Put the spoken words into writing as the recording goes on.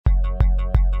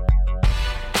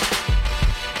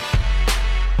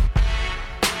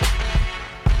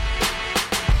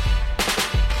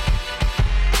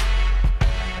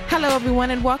Hello,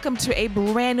 everyone, and welcome to a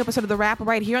brand new episode of The Wrap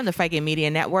right here on the Fight Game Media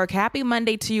Network. Happy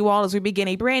Monday to you all as we begin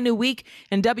a brand new week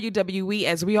in WWE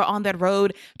as we are on that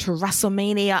road to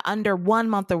WrestleMania under 1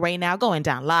 month away now, going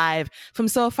down live from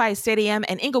SoFi Stadium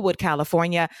in Inglewood,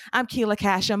 California. I'm Keila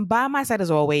Casham. By my side,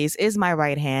 as always, is my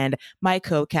right hand, my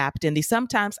co-captain, the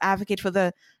sometimes advocate for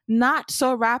the not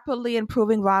so rapidly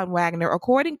improving Ron Wagner,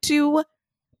 according to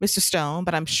Mr. Stone,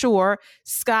 but I'm sure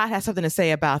Scott has something to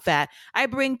say about that. I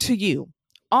bring to you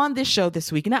on this show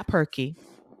this week, not perky,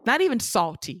 not even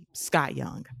salty, Scott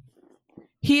Young.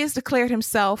 He has declared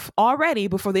himself already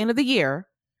before the end of the year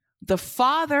the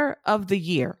Father of the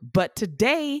Year. But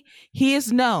today he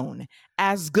is known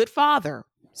as Good Father,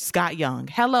 Scott Young.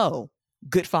 Hello,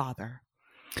 Good Father.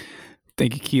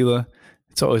 Thank you, Keila.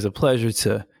 It's always a pleasure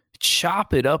to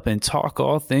chop it up and talk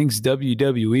all things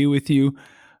WWE with you.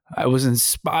 I was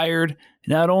inspired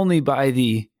not only by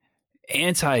the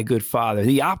anti-good father,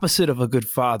 the opposite of a good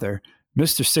father,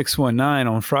 Mr. 619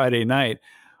 on Friday night,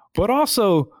 but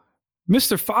also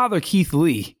Mr. Father Keith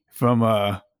Lee from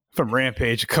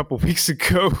Rampage a couple weeks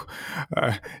ago.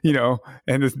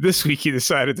 And this week he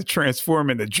decided to transform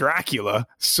into Dracula.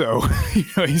 So,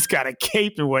 he's got a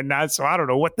cape and whatnot. So I don't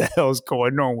know what the hell's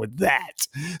going on with that.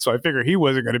 So I figured he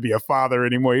wasn't going to be a father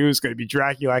anymore. He was going to be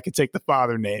Dracula. I could take the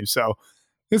father name. So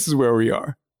this is where we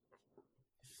are.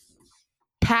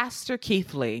 Pastor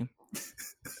Keith Lee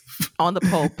on the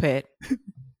pulpit,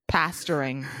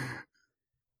 pastoring.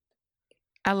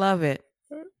 I love it.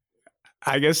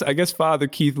 I guess Father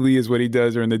Keith Lee is what he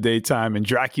does during the daytime, and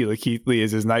Dracula Keith Lee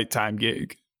is his nighttime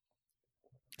gig.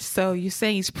 So you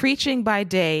say he's preaching by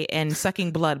day and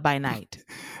sucking blood by night.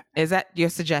 Is that your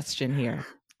suggestion here?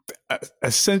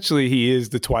 Essentially, he is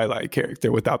the Twilight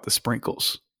character without the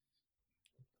sprinkles.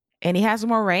 And he has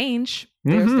more range.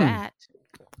 There's that.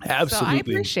 Absolutely. So I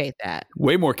appreciate that.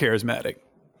 Way more charismatic.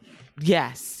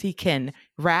 Yes, he can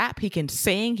rap, he can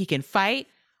sing, he can fight.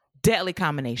 Deadly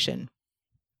combination.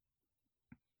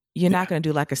 You're not going to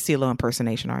do like a CeeLo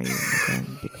impersonation, are you?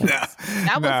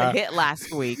 That was a hit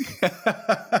last week.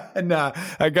 Nah,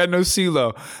 I got no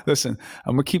CeeLo. Listen,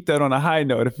 I'm gonna keep that on a high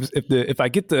note. If I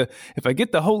get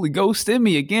the Holy Ghost in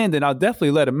me again, then I'll definitely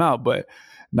let him out. But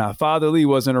Father Lee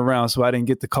wasn't around, so I didn't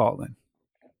get the call in.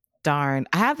 Darn.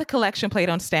 I have the collection plate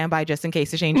on standby just in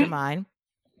case you change your mind.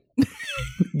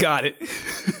 Got it.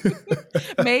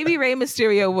 Maybe Rey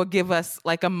Mysterio will give us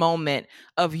like a moment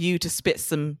of you to spit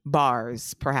some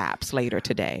bars perhaps later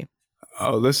today.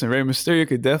 Oh, listen, Rey Mysterio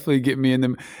could definitely get me in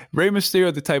them. Rey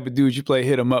Mysterio, the type of dude you play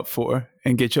hit him up for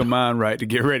and get your mind right to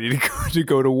get ready to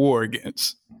go to war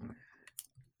against.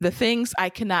 The things I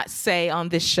cannot say on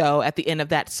this show at the end of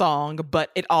that song, but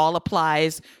it all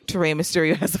applies to Rey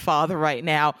Mysterio as a father right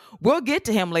now. We'll get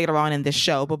to him later on in this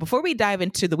show. But before we dive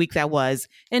into the week that was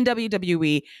in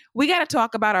WWE, we got to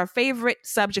talk about our favorite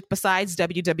subject besides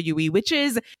WWE, which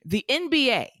is the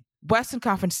NBA Western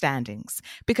Conference standings,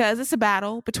 because it's a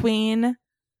battle between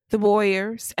the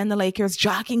Warriors and the Lakers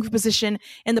jockeying for position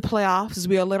in the playoffs as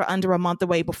we are a little under a month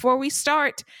away before we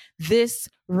start this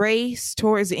race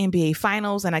towards the NBA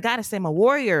Finals. And I got to say, my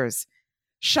Warriors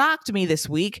shocked me this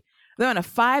week. They're on a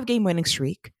 5-game winning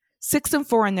streak,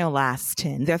 6-4 in their last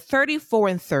 10. They're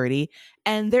 34-30,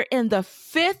 and they're in the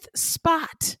 5th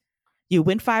spot. You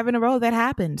win 5 in a row, that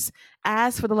happens.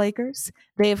 As for the Lakers,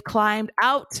 they have climbed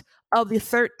out of the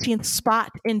 13th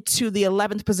spot into the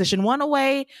 11th position, one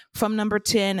away from number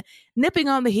 10, nipping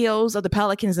on the heels of the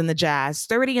Pelicans and the Jazz,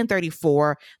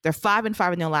 30-34. They're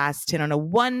 5-5 in their last 10 on a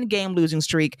 1-game losing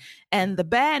streak. And the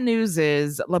bad news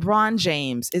is LeBron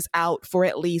James is out for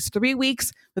at least 3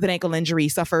 weeks with an ankle injury he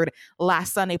suffered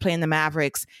last Sunday playing the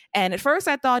Mavericks. And at first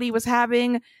I thought he was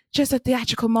having just a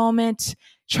theatrical moment,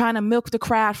 trying to milk the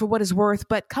crowd for what it's worth.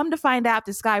 But come to find out,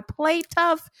 this guy played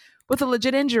tough with a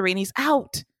legit injury and he's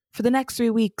out for the next 3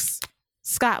 weeks.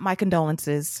 Scott, my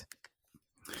condolences.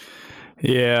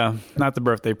 Yeah, not the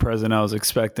birthday present I was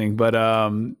expecting, but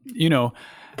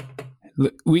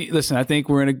listen. I think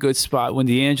we're in a good spot when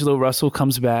D'Angelo Russell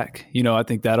comes back. I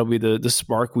think that'll be the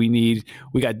spark we need.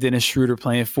 We got Dennis Schroeder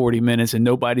playing 40 minutes, and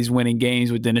nobody's winning games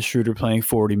with Dennis Schroeder playing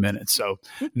 40 minutes. So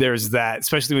there's that.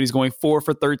 Especially when he's going 4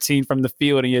 for 13 from the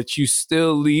field, and yet you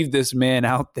still leave this man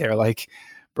out there. Like,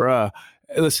 bruh,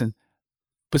 listen.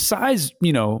 Besides,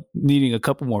 needing a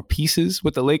couple more pieces,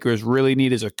 what the Lakers really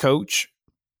need is a coach,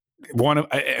 an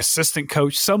assistant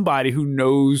coach, somebody who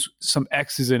knows some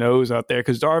X's and O's out there,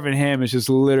 because Darvin Ham is just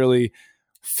literally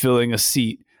filling a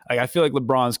seat. Like, I feel like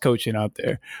LeBron's coaching out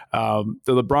there. The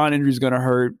LeBron injury is going to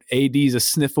hurt. AD's a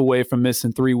sniff away from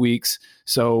missing 3 weeks.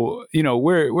 So,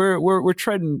 we're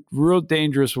treading real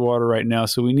dangerous water right now.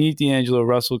 So we need D'Angelo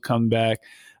Russell to come back.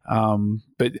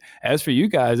 But as for you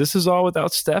guys, this is all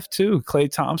without Steph too.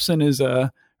 Klay Thompson is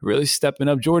really stepping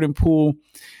up. Jordan Poole,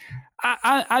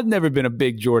 I've never been a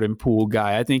big Jordan Poole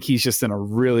guy. I think he's just in a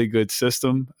really good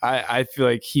system. I feel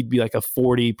like he'd be like a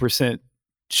 40%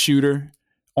 shooter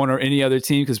on any other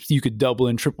team because you could double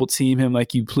and triple team him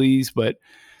like you please, but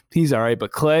he's all right.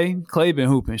 But Klay been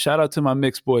hooping. Shout out to my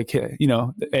mixed boy K.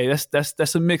 Hey,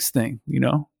 that's a mixed thing,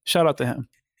 Shout out to him.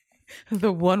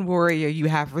 The one warrior you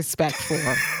have respect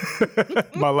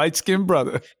for. My light-skinned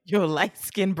brother. Your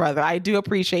light-skinned brother. I do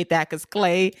appreciate that because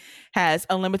Klay has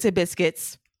unlimited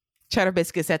biscuits, cheddar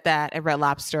biscuits at Red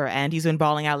Lobster, and he's been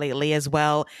balling out lately as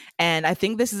well. And I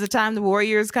think this is the time the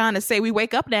Warriors kind of say, we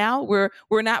wake up now.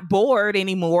 We're not bored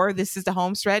anymore. This is the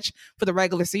home stretch for the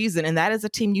regular season, and that is a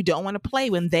team you don't want to play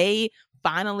when they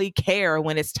finally care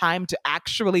when it's time to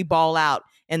actually ball out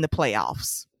in the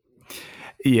playoffs.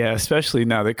 Yeah, especially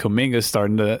now that Kuminga's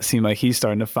starting to seem like he's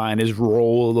starting to find his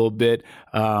role a little bit.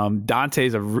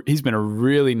 Dante's he's been a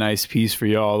really nice piece for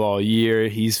y'all all year.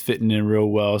 He's fitting in real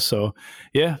well. So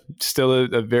yeah,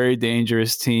 still a very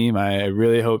dangerous team. I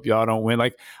really hope y'all don't win.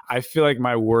 Like, I feel like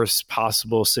my worst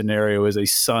possible scenario is a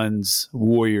Suns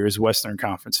Warriors Western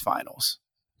Conference Finals.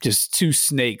 Just two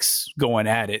snakes going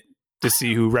at it to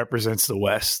see who represents the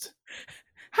West.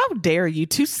 How dare you?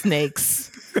 Two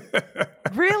snakes.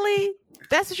 Really?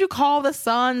 That's what you call the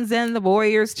Suns and the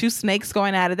Warriors, two snakes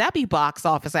going at it. That'd be box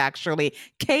office, actually.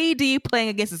 KD playing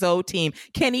against his old team.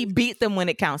 Can he beat them when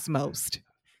it counts most?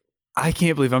 I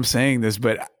can't believe I'm saying this,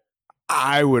 but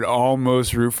I would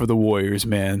almost root for the Warriors,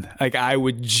 man. Like, I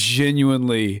would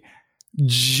genuinely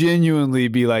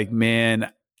be like,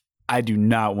 man, I do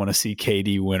not want to see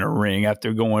KD win a ring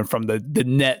after going from the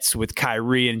Nets with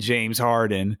Kyrie and James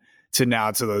Harden to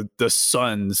now to the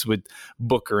Suns with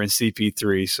Booker and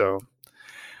CP3. So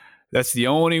that's the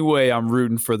only way I'm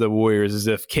rooting for the Warriors, is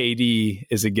if KD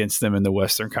is against them in the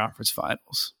Western Conference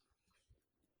Finals.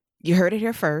 You heard it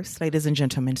here first, ladies and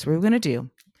gentlemen. So what we're going to do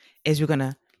is we're going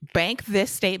to bank this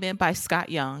statement by Scott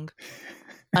Young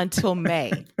until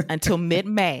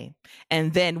mid-May.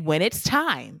 And then when it's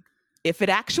time, if it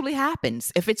actually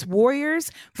happens, if it's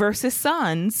Warriors versus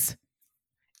Suns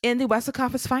in the Western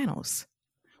Conference Finals,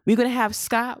 we're going to have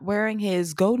Scott wearing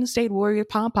his Golden State Warrior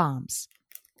pom-poms,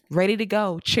 ready to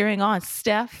go, cheering on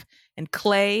Steph and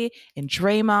Klay and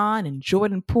Draymond and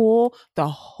Jordan Poole, the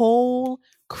whole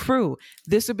crew.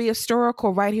 This will be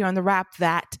historical right here on The Wrap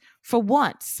that, for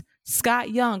once, Scott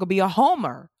Young will be a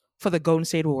homer for the Golden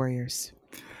State Warriors.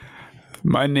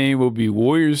 My name will be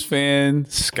Warriors fan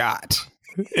Scott.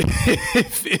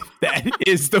 if that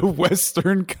is the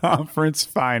Western Conference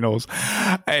Finals.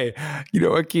 Hey,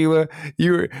 Akila,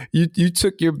 you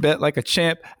took your bet like a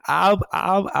champ.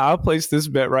 I'll place this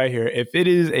bet right here. If it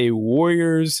is a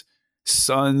Warriors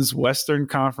Suns Western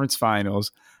Conference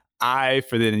Finals,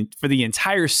 for the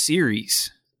entire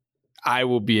series, I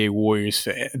will be a Warriors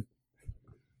fan.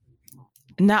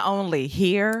 Not only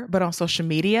here, but on social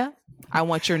media. I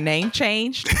want your name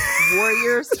changed.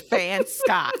 Warriors fan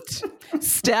Scott,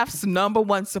 Steph's number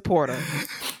one supporter.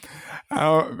 I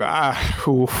don't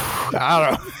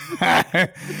know.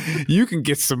 You can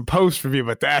get some posts from me,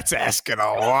 but that's asking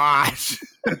a lot.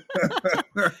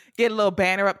 Get a little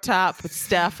banner up top with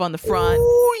Steph on the front.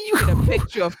 Ooh, get a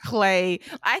picture of Klay.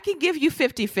 I can give you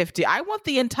 50-50. I want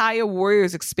the entire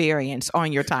Warriors experience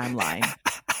on your timeline.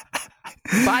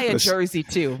 Buy a jersey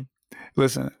too.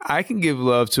 Listen, I can give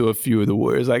love to a few of the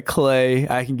Warriors, like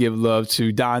Klay. I can give love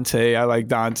to Dante. I like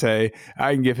Dante.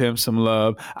 I can give him some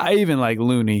love. I even like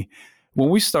Looney. When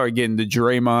we start getting to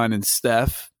Draymond and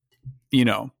Steph, you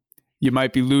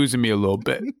might be losing me a little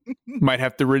bit. Might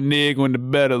have to renege on the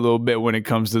bet a little bit when it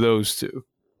comes to those two.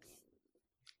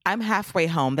 I'm halfway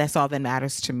home. That's all that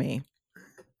matters to me.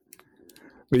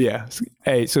 But yeah,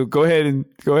 hey, so go ahead and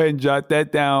jot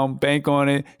that down, bank on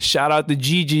it. Shout out to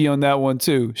Gigi on that one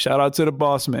too. Shout out to the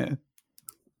boss man.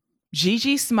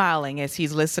 Gigi's smiling as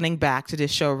he's listening back to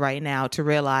this show right now to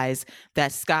realize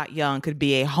that Scott Young could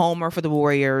be a homer for the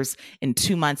Warriors in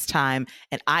 2 months' time.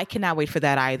 And I cannot wait for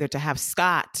that either, to have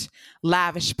Scott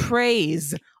lavish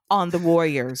praise on the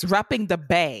Warriors, repping the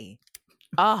Bay.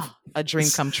 Oh, a dream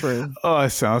come true. Oh,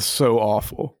 it sounds so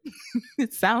awful.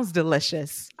 It sounds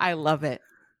delicious. I love it.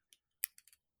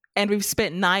 And we've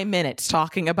spent 9 minutes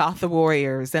talking about the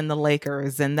Warriors and the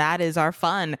Lakers. And that is our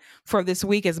fun for this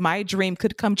week, as my dream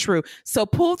could come true. So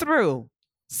pull through,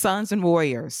 Suns and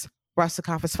Warriors. Western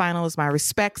Conference Finals, my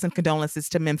respects and condolences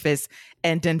to Memphis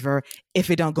and Denver if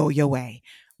it don't go your way.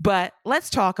 But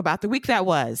let's talk about the week that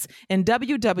was in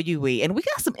WWE. And we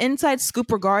got some inside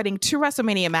scoop regarding 2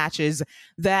 WrestleMania matches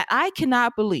that I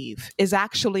cannot believe is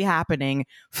actually happening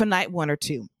for night 1 or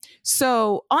 2.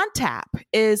 So on tap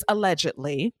is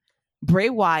allegedly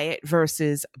Bray Wyatt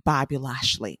versus Bobby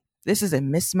Lashley. This is a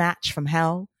mismatch from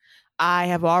hell. I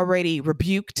have already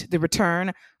rebuked the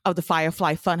return of the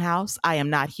Firefly Funhouse. I am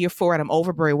not here for it. I'm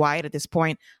over Bray Wyatt at this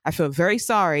point. I feel very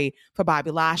sorry for Bobby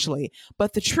Lashley.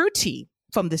 But the true tea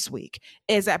from this week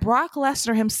is that Brock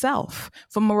Lesnar himself,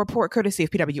 from a report courtesy of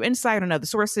PW Insider and other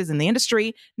sources in the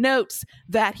industry, notes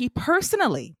that he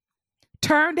personally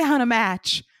turned down a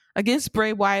match against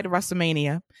Bray Wyatt at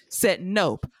WrestleMania, said,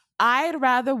 nope, I'd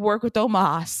rather work with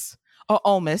Omos, or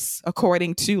Omis,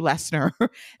 according to Lesnar.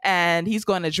 And he's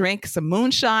going to drink some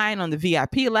moonshine on the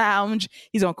VIP lounge.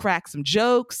 He's going to crack some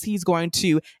jokes. He's going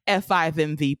to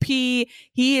F5 MVP.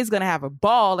 He is going to have a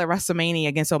ball at WrestleMania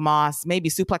against Omos, maybe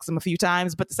suplex him a few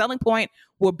times. But the selling point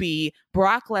will be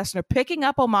Brock Lesnar picking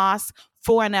up Omos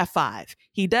for an F5.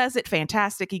 He does it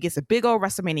fantastic. He gets a big old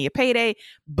WrestleMania payday.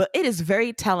 But it is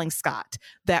very telling, Scott,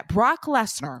 that Brock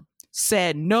Lesnar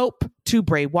said nope to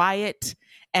Bray Wyatt.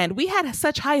 And we had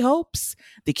such high hopes.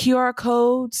 The QR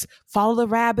codes, follow the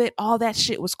rabbit, all that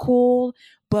shit was cool.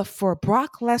 But for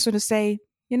Brock Lesnar to say,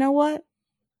 you know what?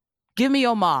 Give me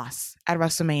Omos at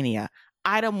WrestleMania.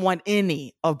 I don't want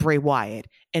any of Bray Wyatt.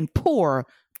 And poor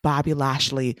Bobby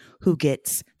Lashley, who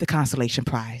gets the consolation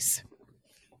prize.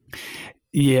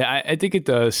 Yeah, I think it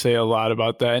does say a lot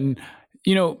about that. And,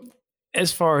 you know,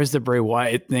 as far as the Bray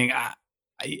Wyatt thing,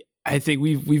 I think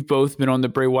we've both been on the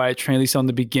Bray Wyatt train, at least on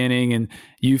the beginning, and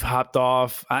you've hopped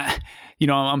off.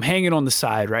 I'm hanging on the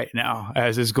side right now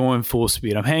as it's going full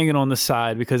speed. I'm hanging on the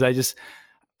side because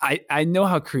I know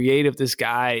how creative this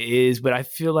guy is, but I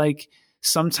feel like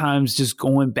sometimes just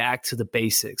going back to the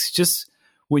basics, just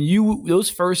those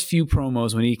first few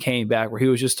promos when he came back, where he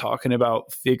was just talking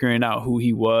about figuring out who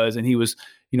he was and he was,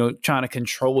 trying to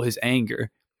control his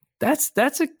anger. That's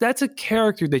a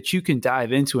character that you can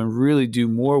dive into and really do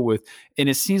more with. And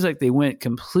it seems like they went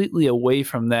completely away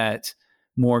from that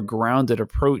more grounded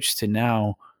approach to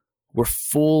now we're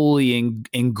fully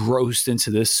engrossed into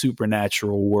this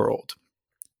supernatural world.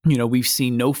 We've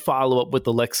seen no follow-up with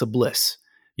Alexa Bliss.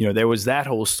 There was that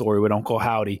whole story with Uncle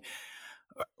Howdy.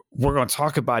 We're going to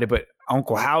talk about it, but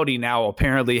Uncle Howdy now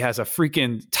apparently has a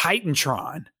freaking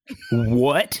Titantron.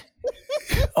 What?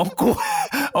 Uncle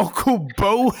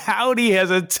Bo Howdy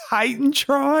has a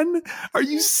Titantron? Are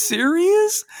you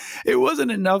serious? It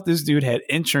wasn't enough this dude had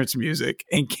entrance music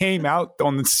and came out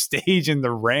on the stage in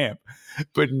the ramp,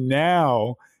 but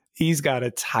now he's got a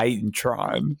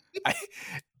Titantron.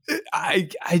 I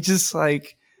just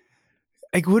like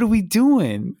what are we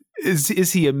doing? Is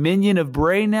he a minion of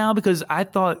Bray now? Because I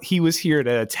thought he was here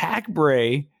to attack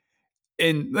Bray,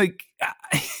 and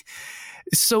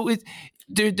so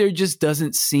there just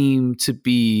doesn't seem to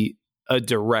be a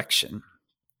direction.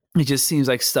 It just seems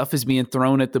like stuff is being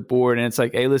thrown at the board, and it's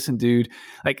like, hey, listen, dude,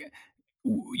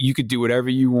 you could do whatever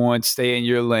you want, stay in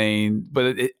your lane,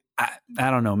 but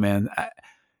I don't know, man.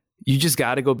 You just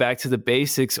got to go back to the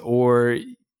basics, or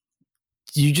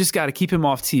you just got to keep him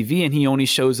off TV, and he only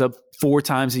shows up 4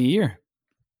 times a year.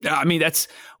 I mean, that's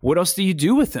what else do you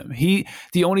do with him?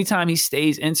 The only time he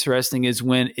stays interesting is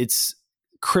when it's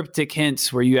cryptic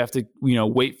hints where you have to,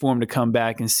 wait for him to come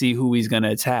back and see who he's going to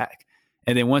attack.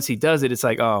 And then once he does it, it's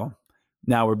like, oh,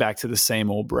 now we're back to the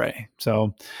same old Bray.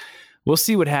 So we'll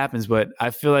see what happens. But I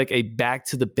feel like a back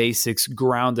to the basics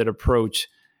grounded approach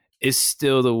is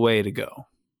still the way to go.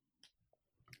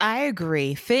 I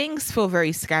agree. Things feel very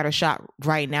scattershot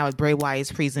right now with Bray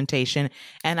Wyatt's presentation.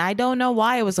 And I don't know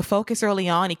why. It was a focus early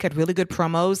on. He cut really good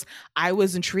promos. I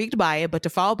was intrigued by it. But to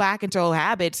fall back into old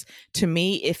habits, to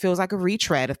me, it feels like a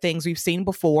retread of things we've seen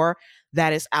before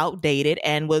that is outdated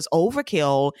and was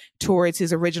overkill towards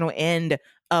his original end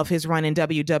of his run in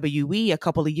WWE a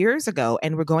couple of years ago.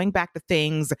 And we're going back to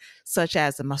things such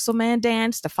as the Muscle Man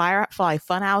dance, the Firefly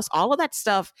Funhouse. All of that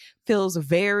stuff feels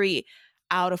very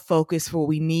out of focus for what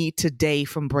we need today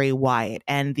from Bray Wyatt.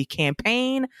 And the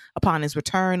campaign upon his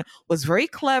return was very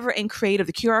clever and creative.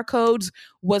 The QR codes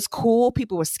was cool.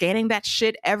 People were scanning that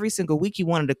shit every single week. You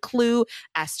wanted a clue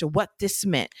as to what this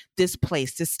meant. This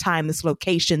place, this time, this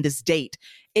location, this date.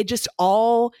 It just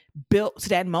all built to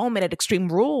that moment at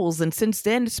Extreme Rules. And since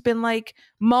then, it's been like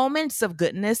moments of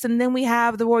goodness. And then we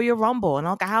have the Royal Rumble and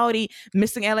Uncle Howdy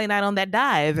missing LA Knight on that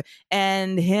dive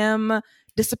and him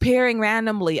disappearing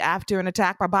randomly after an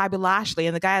attack by Bobby Lashley,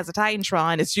 and the guy has a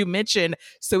Titantron, as you mentioned.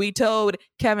 So he told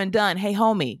Kevin Dunn, hey,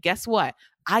 homie, guess what?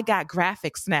 I got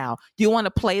graphics now. Do you want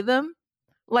to play them?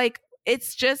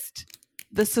 It's just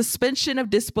the suspension of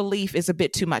disbelief is a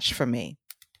bit too much for me.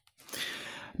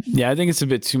 Yeah, I think it's a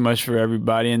bit too much for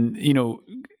everybody. And,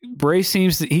 Bray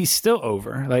he's still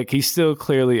over. Like, he's still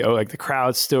clearly, like, the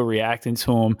crowd's still reacting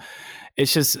to him.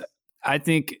 It's just, I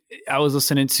think I was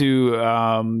listening to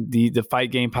the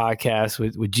Fight Game podcast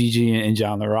with Gigi and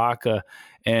John LaRocca.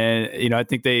 And, I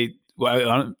think I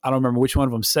don't remember which one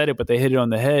of them said it, but they hit it on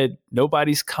the head.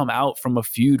 Nobody's come out from a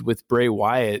feud with Bray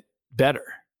Wyatt better,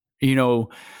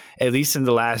 at least in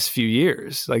the last few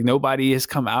years. Like, nobody has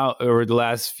come out, or the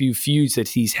last few feuds that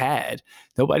he's had,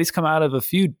 nobody's come out of a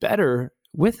feud better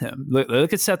with him.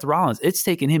 Look at Seth Rollins. It's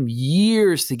taken him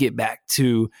years to get back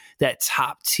to that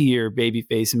top tier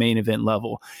babyface main event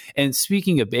level. And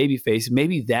speaking of babyface,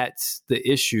 maybe that's the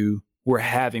issue we're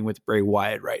having with Bray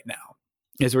Wyatt right now,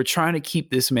 is we're trying to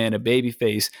keep this man a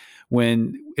babyface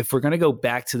when, if we're going to go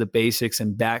back to the basics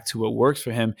and back to what works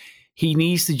for him, he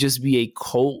needs to just be a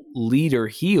cult leader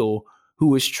heel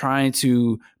who is trying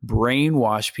to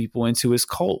brainwash people into his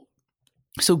cult.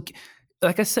 So,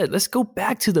 like I said, let's go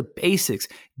back to the basics.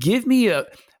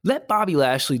 Let Bobby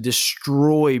Lashley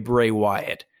destroy Bray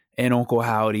Wyatt and Uncle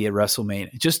Howdy at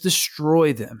WrestleMania. Just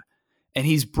destroy them. And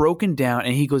he's broken down,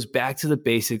 and he goes back to the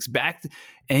basics,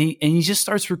 and he just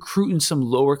starts recruiting some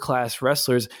lower class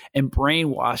wrestlers and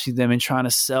brainwashing them and trying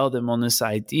to sell them on this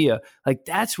idea. Like,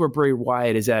 that's where Bray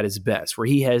Wyatt is at his best, where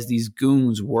he has these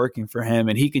goons working for him,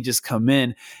 and he can just come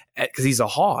in because he's a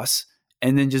hoss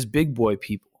and then just big boy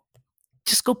people.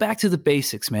 Just go back to the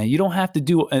basics, man. You don't have to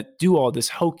do all this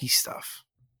hokey stuff.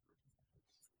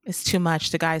 It's too much.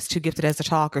 The guy's too gifted as a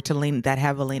talker to lean that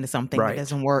heavily into something that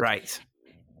doesn't work. Right.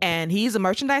 And he's a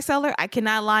merchandise seller. I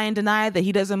cannot lie and deny that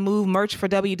he doesn't move merch for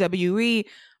WWE.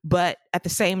 But at the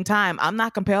same time, I'm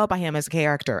not compelled by him as a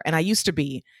character. And I used to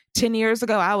be. 10 years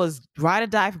ago, I was ride or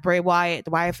die for Bray Wyatt.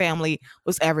 The Wyatt family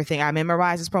was everything. I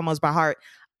memorized his promos by heart.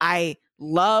 I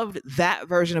loved that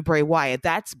version of Bray Wyatt.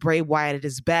 That's Bray Wyatt at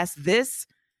his best. This,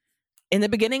 in the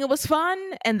beginning, it was fun,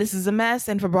 and this is a mess.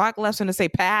 And for Brock Lesnar to say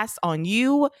pass on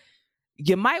you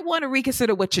might want to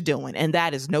reconsider what you're doing. And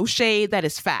that is no shade. That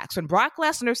is facts. When Brock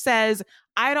Lesnar says,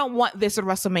 I don't want this at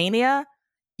WrestleMania,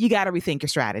 you got to rethink your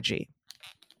strategy.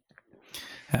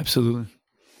 Absolutely.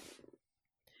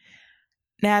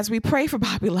 Now, as we pray for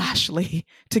Bobby Lashley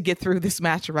to get through this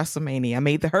match at WrestleMania,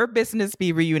 may the Hurt Business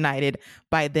be reunited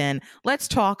by then. Let's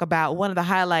talk about one of the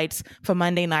highlights for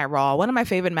Monday Night Raw. One of my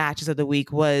favorite matches of the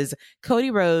week was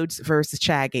Cody Rhodes versus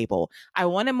Chad Gable. I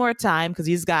wanted more time because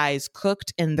these guys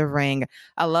cooked in the ring.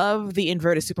 I love the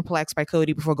inverted superplex by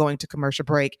Cody before going to commercial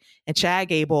break. And Chad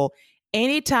Gable,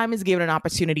 anytime he's given an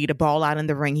opportunity to ball out in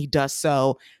the ring, he does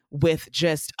so with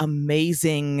just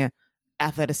amazing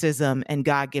athleticism and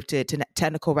God-gifted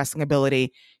technical wrestling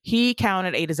ability. He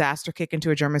countered a disaster kick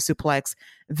into a German suplex,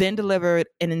 then delivered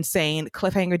an insane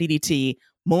cliffhanger DDT,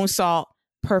 moonsault,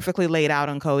 perfectly laid out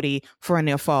on Cody for a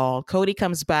near fall. Cody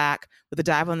comes back with a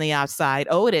dive on the outside.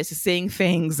 Otis is seeing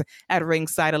things at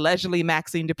ringside, allegedly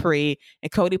Maxine Dupree,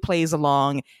 and Cody plays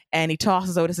along, and he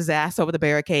tosses Otis's ass over the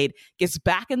barricade, gets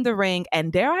back in the ring,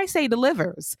 and dare I say,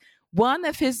 delivers one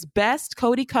of his best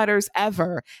Cody cutters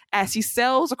ever as he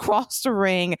sails across the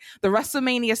ring, the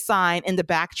WrestleMania sign in the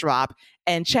backdrop,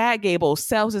 and Chad Gable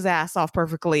sells his ass off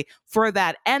perfectly for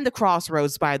that and the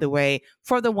Crossroads, by the way,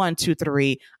 for the 1, 2,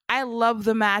 3. I love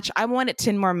the match. I wanted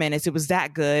 10 more minutes. It was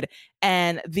that good.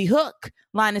 And the hook,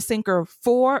 line and sinker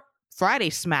for Friday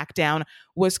SmackDown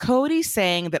was Cody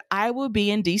saying that I will be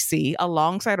in DC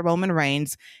alongside Roman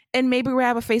Reigns, and maybe we'll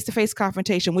have a face-to-face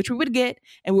confrontation, which we would get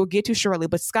and we'll get to shortly.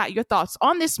 But Scott, your thoughts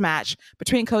on this match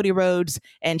between Cody Rhodes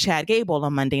and Chad Gable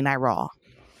on Monday Night Raw?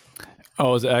 Oh,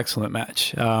 it was an excellent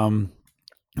match.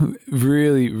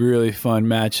 Really, really fun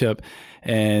matchup.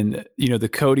 And, the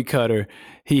Cody cutter,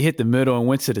 he hit the middle and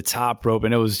went to the top rope,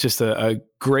 and it was just a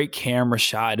great camera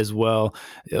shot as well.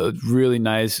 It was really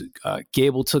nice.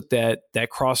 Gable took that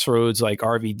Crossroads like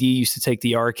RVD used to take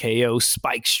the RKO,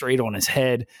 spike straight on his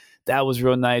head. That was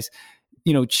real nice.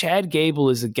 Chad Gable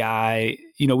is a guy,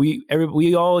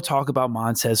 we all talk about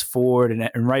Montez Ford,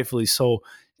 and rightfully so.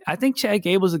 I think Chad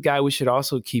Gable's a guy we should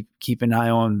also keep an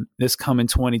eye on this coming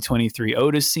 2023.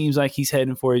 Otis seems like he's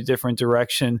heading for a different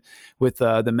direction with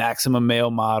the Maximum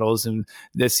Male models, and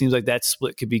that seems like that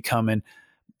split could be coming.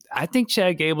 I think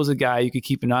Chad Gable's a guy you could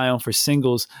keep an eye on for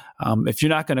singles. If you're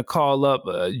not going to call up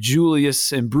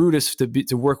Julius and Brutus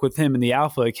to work with him in the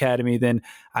Alpha Academy, then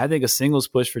I think a singles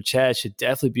push for Chad should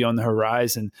definitely be on the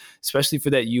horizon, especially for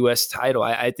that U.S. title.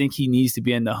 I think he needs to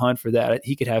be in the hunt for that.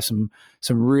 He could have some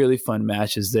really fun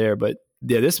matches there. But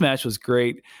yeah, this match was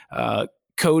great.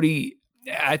 Cody,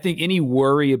 I think any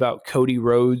worry about Cody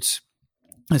Rhodes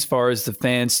as far as the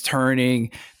fans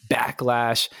turning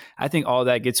backlash. I think all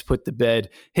that gets put to bed.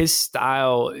 His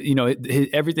style,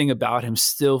 everything about him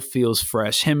still feels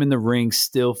fresh. Him in the ring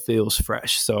still feels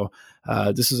fresh. So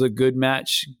this is a good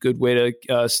match, good way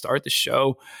to start the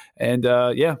show. And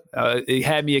it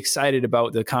had me excited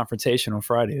about the confrontation on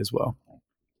Friday as well.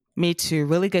 Me too.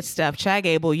 Really good stuff. Chad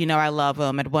Gable, I love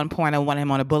him. At one point, I wanted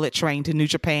him on a bullet train to New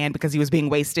Japan because he was being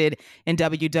wasted in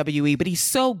WWE, but he's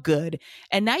so good.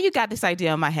 And now you got this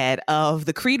idea in my head of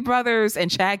the Creed brothers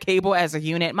and Chad Gable as a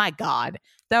unit. My God,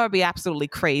 that would be absolutely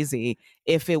crazy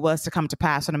if it was to come to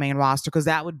pass on the main roster, because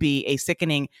that would be a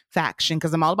sickening faction,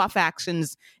 because I'm all about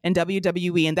factions in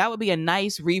WWE. And that would be a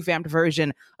nice revamped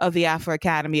version of the Afro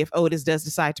Academy if Otis does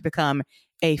decide to become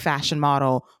a fashion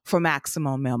model for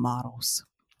Maximum Male Models.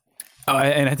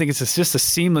 And I think it's just a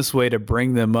seamless way to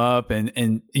bring them up,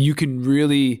 and you can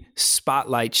really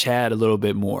spotlight Chad a little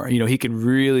bit more. He can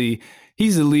really,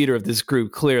 he's the leader of this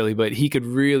group clearly, but he could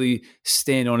really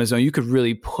stand on his own. You could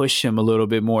really push him a little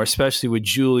bit more, especially with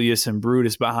Julius and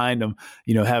Brutus behind him,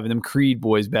 having them Creed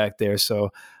boys back there.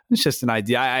 So it's just an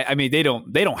idea. I mean, you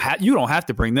don't have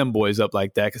to bring them boys up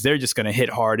like that, because they're just going to hit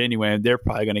hard anyway, and they're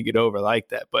probably going to get over like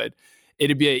that. But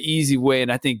it'd be an easy way,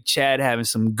 and I think Chad having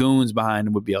some goons behind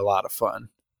him would be a lot of fun.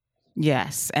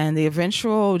 Yes, and the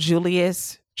eventual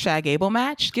Julius Chad Gable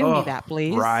match. Give me that,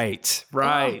 please. Right.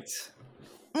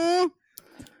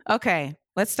 Okay,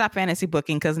 let's stop fantasy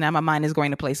booking, because now my mind is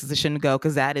going to places it shouldn't go,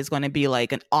 because that is going to be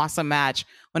like an awesome match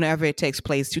whenever it takes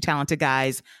place. Two talented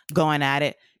guys going at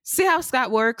it. See how Scott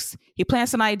works? He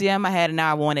plants an idea in my head, and now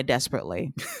I want it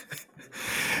desperately.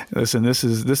 Listen, this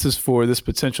is for this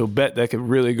potential bet that could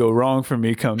really go wrong for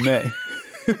me come May.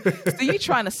 So you're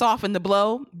trying to soften the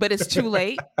blow, but it's too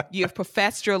late. You've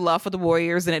professed your love for the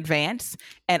Warriors in advance,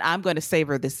 and I'm going to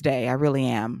savor this day. I really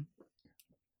am.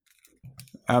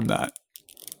 I'm not.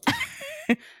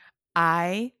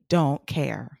 I don't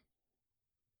care.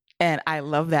 And I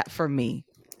love that for me.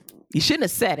 You shouldn't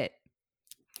have said it.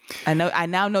 I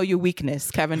now know your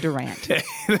weakness, Kevin Durant.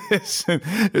 Listen,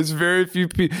 there's very few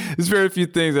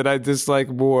things that I dislike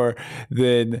more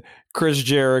than Chris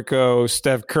Jericho,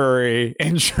 Steph Curry,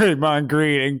 and Draymond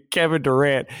Green, and Kevin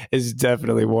Durant is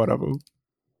definitely one of them.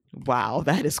 Wow,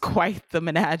 that is quite the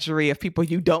menagerie of people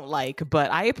you don't like, but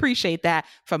I appreciate that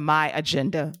from my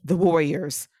agenda, the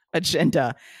Warriors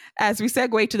agenda. As we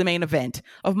segue to the main event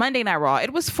of Monday Night Raw,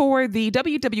 it was for the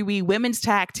WWE Women's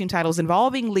Tag Team titles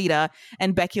involving Lita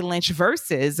and Becky Lynch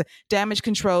versus Damage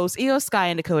Control's Io Sky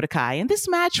and Dakota Kai. And this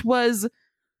match was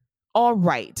all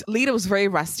right. Lita was very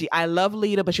rusty. I love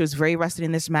Lita, but she was very rusty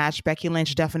in this match. Becky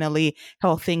Lynch definitely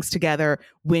held things together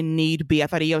when need be. I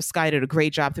thought Io Sky did a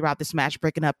great job throughout this match,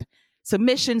 breaking up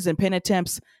submissions and pin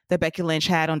attempts that Becky Lynch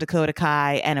had on Dakota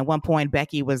Kai. And at one point,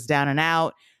 Becky was down and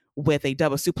out with a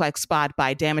double suplex spot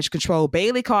by Damage Control.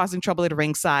 Bayley causing trouble at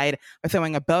ringside by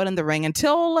throwing a belt in the ring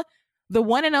until the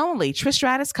one and only Trish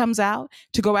Stratus comes out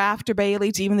to go after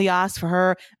Bayley, to even the odds for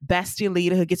her bestie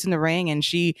Lita, who gets in the ring and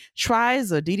she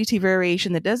tries a DDT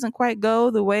variation that doesn't quite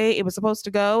go the way it was supposed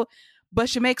to go, but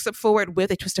she makes up for it with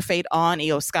a twist of fate on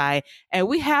Io Sky. And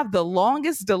we have the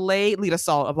longest delayed Lita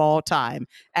Salt of all time.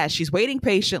 As she's waiting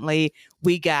patiently,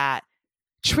 we got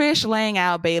Trish laying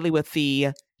out Bayley with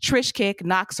the Trish kick,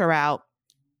 knocks her out.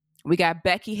 We got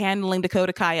Becky handling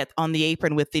Dakota Kai on the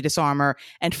apron with the disarmer.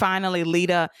 And finally,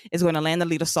 Lita is going to land the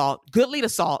Lita Salt. Good Lita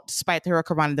Salt, despite the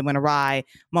hurricane that went awry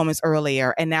moments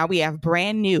earlier. And now we have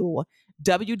brand new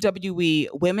WWE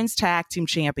Women's Tag Team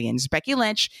Champions. Becky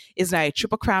Lynch is now a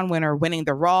Triple Crown winner, winning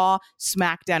the Raw,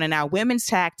 SmackDown, and now Women's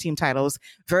Tag Team titles.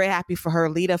 Very happy for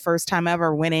her. Lita, first time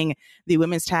ever winning the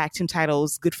Women's Tag Team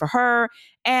titles. Good for her.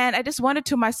 And I just wondered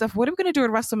to myself, what are we going to do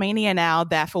at WrestleMania now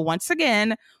that for once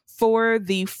again, for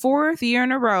the fourth year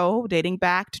in a row, dating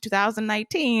back to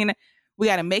 2019, we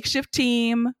got a makeshift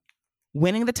team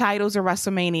winning the titles at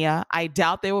WrestleMania. I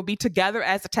doubt they will be together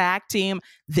as a tag team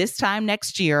this time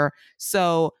next year.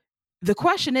 So the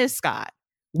question is, Scott,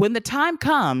 when the time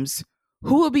comes,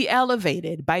 who will be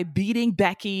elevated by beating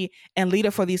Becky and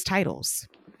Lita for these titles?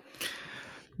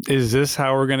 Is this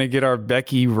how we're going to get our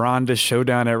Becky Ronda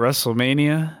showdown at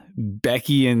WrestleMania?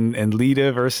 Becky and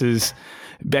Lita versus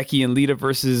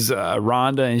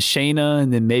Ronda and Shayna,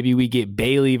 and then maybe we get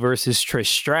Bayley versus Trish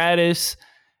Stratus.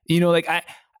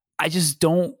 I just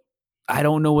don't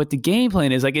know what the game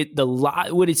plan is. Like the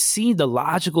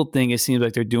logical thing it seems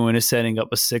like they're doing is setting up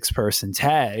a 6-person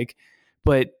tag,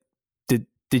 but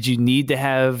did you need to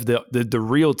have the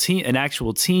real team, an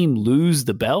actual team, lose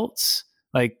the belts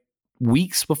like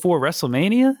weeks before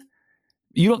WrestleMania?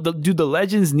 Do the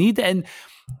legends need that? And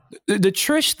the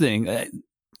Trish thing,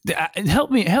 help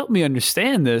me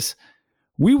understand this.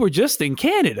 We were just in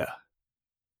Canada.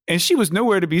 and she was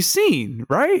nowhere to be seen,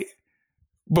 right?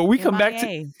 But we come back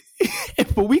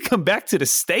to the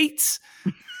States.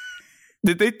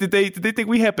 Did they think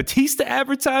we had Batista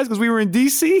advertised because we were in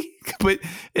DC?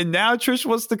 And now Trish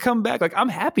wants to come back. Like, I'm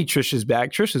happy Trish is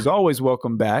back. Trish is always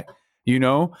welcome back,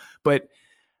 But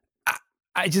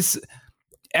I just,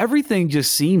 everything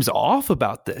just seems off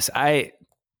about this. I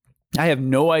have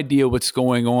no idea what's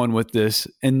going on with this,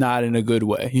 and not in a good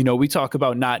way. We talk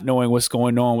about not knowing what's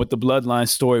going on with the Bloodline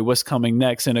story, what's coming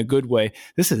next in a good way.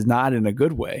 This is not in a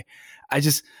good way.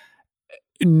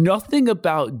 Nothing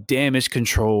about Damage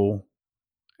Control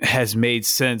has made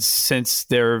sense since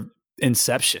their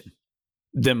inception.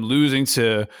 Them losing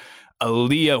to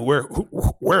Aaliyah,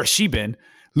 where has she been?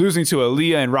 Losing to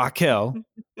Aaliyah and Raquel,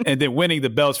 and then winning the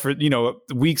belts for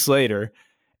weeks later,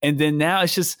 and then now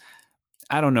it's just,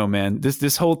 I don't know, man.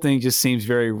 This whole thing just seems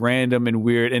very random and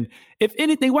weird. And if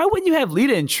anything, why wouldn't you have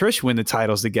Lita and Trish win the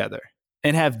titles together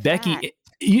and have Becky?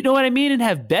 You know what I mean? And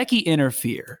have Becky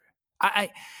interfere. I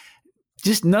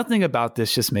just, nothing about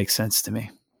this just makes sense to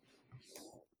me.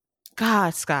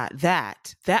 God, Scott,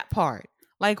 that part.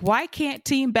 Like, why can't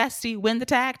Team Bestie win the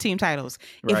tag team titles?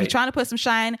 Right. If you're trying to put some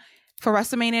shine for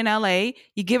WrestleMania in LA,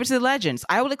 you give it to the legends.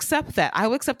 I will accept that. I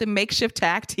will accept the makeshift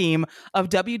tag team of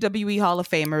WWE Hall of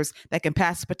Famers that can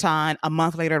pass the baton a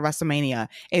month later at WrestleMania.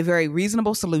 A very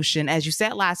reasonable solution. As you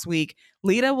said last week,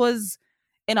 Lita was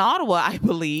in Ottawa, I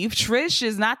believe. Trish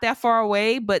is not that far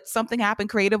away, but something happened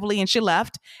creatively and she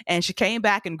left, and she came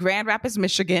back in Grand Rapids,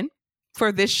 Michigan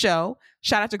for this show.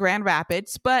 Shout out to Grand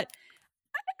Rapids. But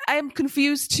I'm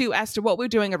confused too as to what we're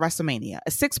doing at WrestleMania.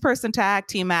 A 6-person tag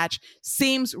team match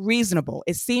seems reasonable.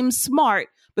 It seems smart.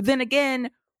 But then again,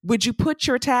 would you put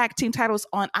your tag team titles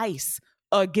on ice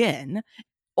again?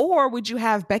 Or would you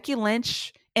have Becky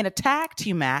Lynch in a tag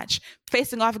team match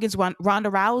facing off against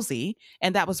Ronda Rousey?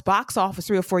 And that was box office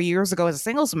 3 or 4 years ago as a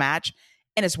singles match.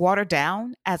 And it's watered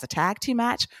down as a tag team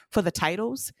match for the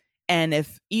titles. And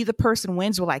if either person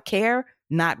wins, will I care?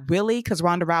 Not really, because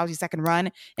Ronda Rousey's second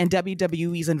run in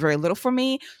WWE isn't very little for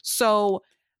me. So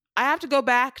I have to go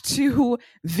back to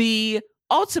the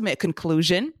ultimate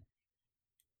conclusion.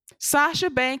 Sasha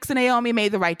Banks and Naomi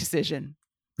made the right decision.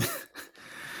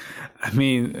 I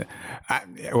mean,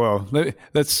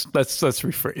 let's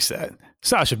rephrase that.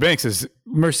 Sasha Banks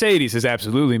Mercedes has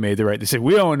absolutely made the right decision.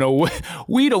 We don't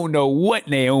know what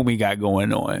Naomi got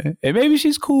going on, and maybe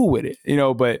she's cool with it,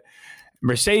 but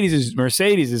Mercedes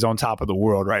is on top of the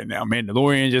world right now.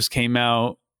 Mandalorian just came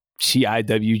out. She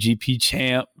IWGP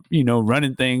champ,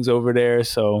 running things over there.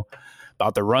 So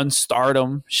about to run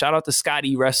Stardom. Shout out to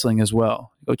Scotty Wrestling as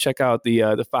well. Go check out the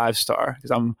 5-star, because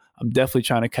I'm definitely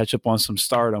trying to catch up on some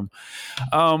Stardom.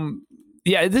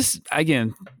 This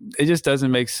again, it just doesn't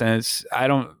make sense. I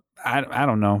don't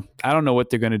know. I don't know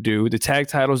what they're gonna do. The tag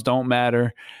titles don't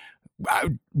matter.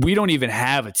 We don't even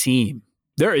have a team.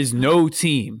 There is no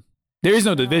team. There is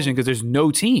no division because there's no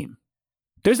team.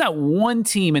 There's not one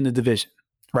team in the division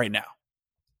right now.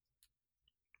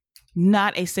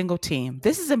 Not a single team.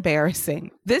 This is embarrassing.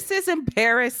 This is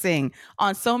embarrassing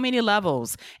on so many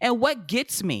levels. And what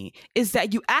gets me is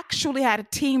that you actually had a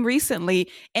team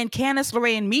recently in Candice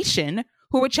LeRae and Michin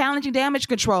who were challenging Damage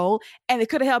Control, and they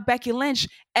could have helped Becky Lynch,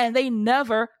 and they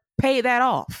never paid that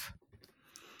off.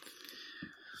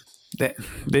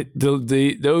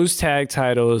 Those tag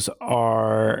titles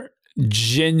are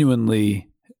genuinely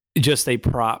just a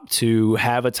prop to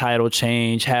have a title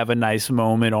change, have a nice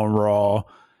moment on Raw.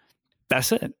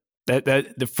 That's it.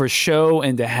 That for show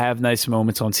and to have nice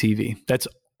moments on TV. That's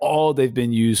all they've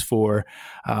been used for.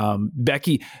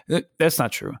 Becky, that's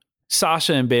not true.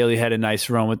 Sasha and Bayley had a nice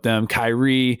run with them.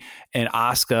 Kyrie and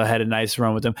Asuka had a nice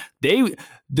run with them.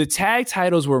 The tag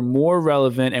titles were more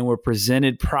relevant and were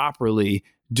presented properly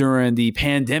during the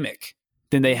pandemic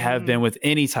than they have been with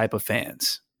any type of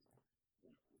fans.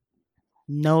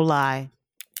 No lie.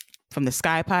 From the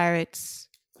Sky Pirates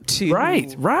to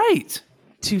right.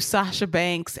 to Sasha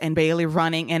Banks and Bayley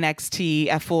running NXT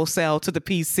at Full Sail to the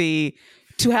PC,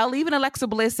 to hell, even Alexa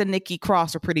Bliss and Nikki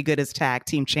Cross are pretty good as tag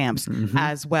team champs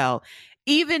as well.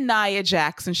 Even Nia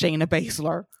Jax and Shayna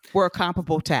Baszler were a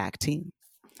comparable tag team.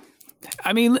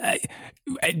 I mean,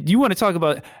 you want to talk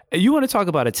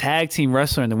about a tag team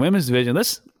wrestler in the women's division?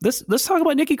 Let's talk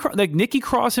about Nikki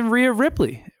Cross and Rhea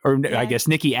Ripley, or I guess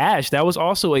Nikki Ash. That was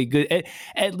also a good.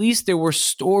 At least there were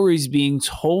stories being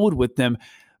told with them.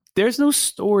 There's no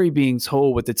story being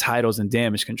told with the titles and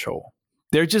Damage Control.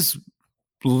 They're just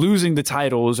losing the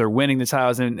titles or winning the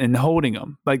titles and holding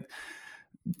them. Like,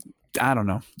 I don't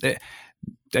know.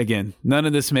 Again, none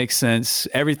of this makes sense.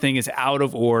 Everything is out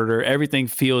of order. Everything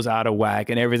feels out of whack,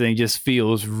 and everything just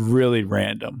feels really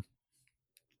random.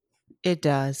 It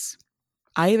does.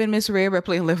 I even miss Rhea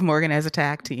Ripley and Liv Morgan as a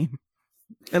tag team.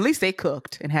 At least they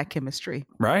cooked and had chemistry.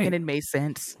 Right. And it made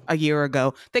sense a year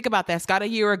ago. Think about that, Scott. A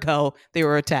year ago, they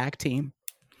were a tag team.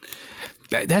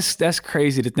 That's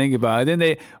crazy to think about. And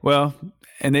then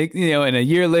and a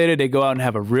year later, they go out and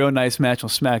have a real nice match on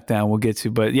SmackDown we'll get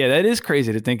to. But yeah, that is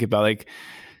crazy to think about. Like,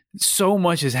 so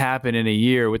much has happened in a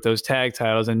year with those tag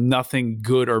titles and nothing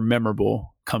good or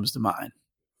memorable comes to mind.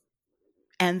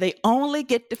 And they only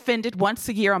get defended once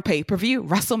a year on pay-per-view,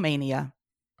 WrestleMania.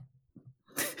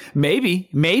 Maybe.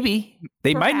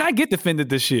 They might not get defended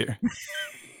this year.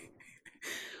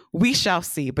 We shall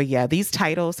see. But yeah, these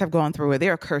titles have gone through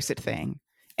they're a cursed thing.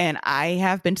 And I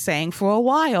have been saying for a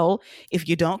while, if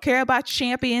you don't care about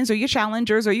champions or your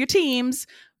challengers or your teams,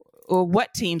 or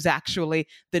what teams actually,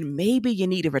 then maybe you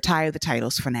need to retire the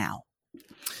titles for now.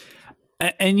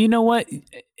 And you know what?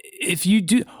 If you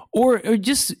do, or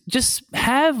just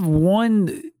have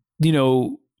one,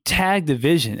 tag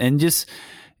division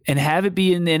and have it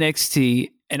be in NXT.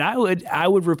 And I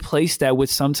would replace that with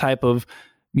some type of,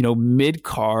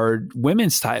 mid-card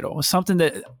women's title, something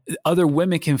that other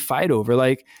women can fight over.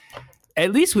 Like,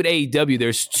 at least with AEW,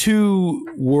 there's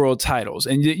 2 world titles,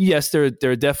 and yes, there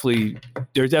are definitely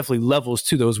levels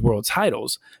to those world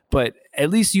titles. But at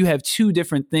least you have 2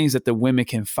 different things that the women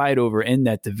can fight over in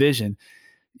that division.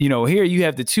 Here you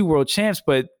have the 2 world champs,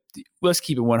 but let's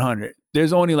keep it 100.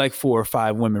 There's only like 4 or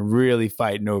 5 women really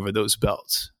fighting over those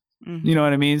belts. Mm-hmm. You know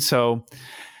what I mean? So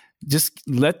just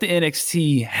let the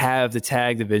NXT have the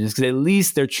tag divisions, because at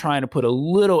least they're trying to put a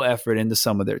little effort into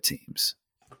some of their teams.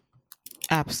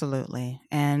 Absolutely.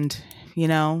 And, we're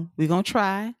going to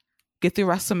try get through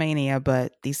WrestleMania,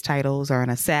 but these titles are in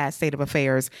a sad state of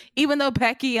affairs, even though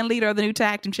Becky and Lita are the new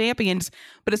tag team champions,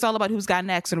 but it's all about who's got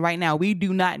next. And right now we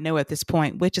do not know at this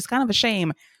point, which is kind of a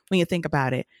shame when you think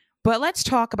about it. But let's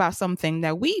talk about something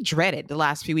that we dreaded the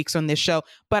last few weeks on this show.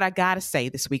 But I got to say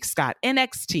this week, Scott,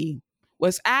 NXT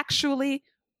was actually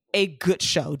a good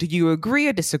show. Do you agree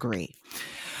or disagree?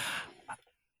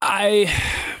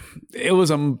 It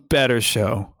was a better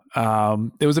show.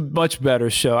 It was a much better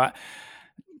show.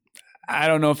 I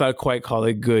don't know if I'd quite call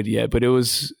it good yet, but it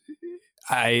was.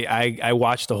 I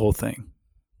watched the whole thing,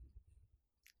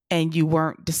 and you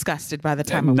weren't disgusted by the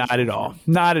time. Not at all.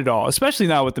 Not at all. Especially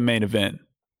not with the main event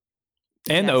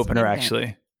and the opener.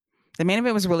 Actually, the main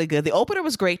event was really good. The opener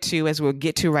was great too, as we'll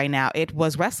get to right now. It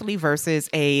was Wes Lee versus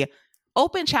a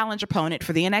open challenge opponent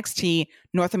for the NXT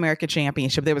North American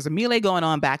Championship. There was a melee going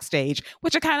on backstage,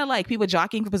 which I kind of like, people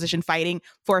jockeying for position, fighting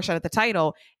for a shot at the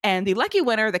title. And the lucky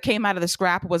winner that came out of the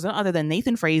scrap was none other than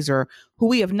Nathan Frazer, who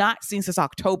we have not seen since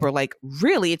October. Like,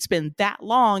 really, it's been that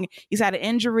long. He's had an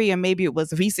injury, and maybe it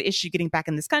was a visa issue getting back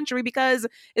in this country, because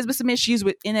there's been some issues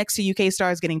with NXT UK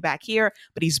stars getting back here,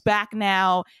 but he's back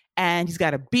now, and he's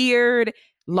got a beard,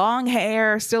 long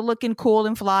hair, still looking cool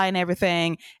and fly and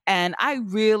everything. And I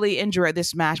really enjoyed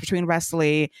this match between Wes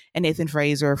Lee and Nathan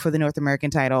Frazer for the North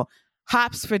American title.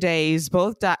 Hops for days,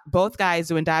 both guys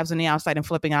doing dives on the outside and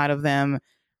flipping out of them.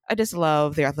 I just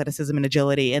love their athleticism and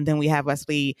agility. And then we have Wes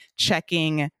Lee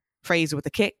checking Frazer with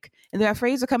a kick. And then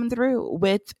Frazer coming through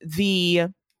with the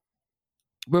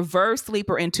reverse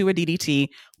sleeper into a DDT,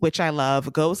 which I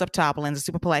love. Goes up top, lands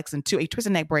a superplex into a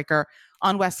twisted neck breaker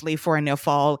on Wes Lee for a near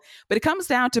fall. But it comes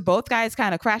down to both guys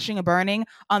kind of crashing and burning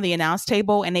on the announce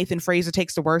table, and Nathan Frazer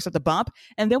takes the worst of the bump.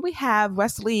 And then we have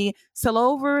Wes Lee sail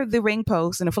over the ring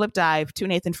post in a flip dive to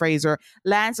Nathan Frazer,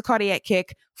 lands a cardiac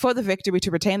kick for the victory to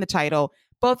retain the title.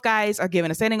 Both guys are given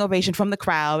a standing ovation from the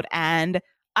crowd, and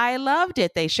I loved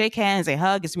it. They shake hands, they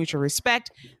hug, it's mutual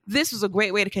respect. This was a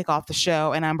great way to kick off the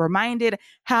show, and I'm reminded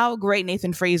how great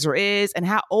Nathan Frazer is and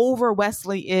how over Wes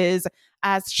Lee is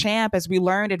as champ. As we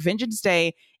learned at Vengeance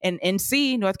Day in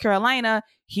NC, North Carolina,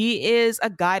 he is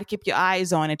a guy to keep your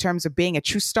eyes on in terms of being a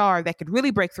true star that could really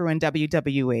break through in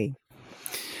WWE.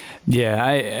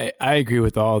 Yeah, I agree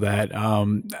with all that.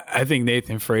 I think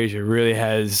Nathan Frazer really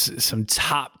has some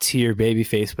top tier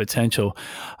babyface potential.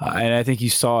 And I think you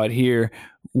saw it here.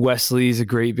 Wes Lee's a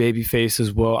great babyface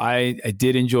as well. I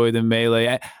did enjoy the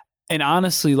melee. And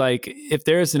honestly, like, if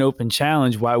there's an open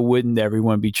challenge, why wouldn't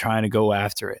everyone be trying to go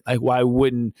after it? Like, why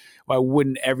wouldn't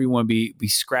everyone be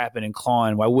scrapping and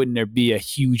clawing? Why wouldn't there be a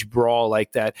huge brawl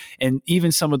like that? And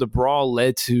even some of the brawl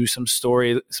led to some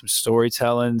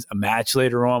storytelling, a match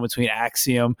later on between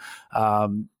Axiom,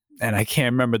 and I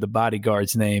can't remember the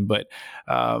bodyguard's name, but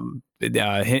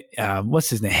what's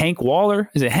his name? Hank Waller?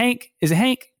 Is it Hank?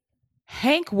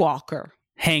 Hank Walker.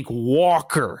 Hank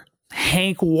Walker.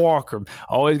 Hank Walker.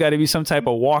 Always got to be some type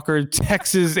of Walker,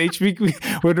 Texas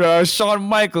HBK with Shawn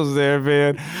Michaels there,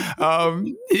 man.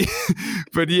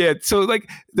 But yeah, so like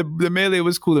the melee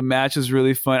was cool. The match was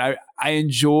really fun. I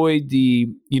enjoyed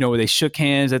where they shook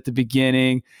hands at the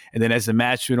beginning, and then as the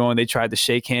match went on, they tried to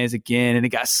shake hands again, and it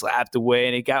got slapped away,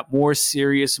 and it got more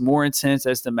serious, more intense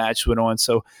as the match went on.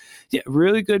 So yeah,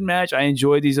 really good match. I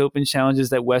enjoyed these open challenges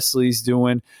that Wesley's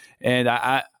doing, and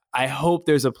I hope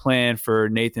there's a plan for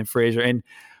Nathan Frazier. And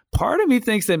part of me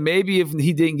thinks that maybe if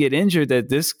he didn't get injured, that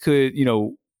this could,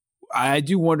 I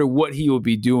do wonder what he would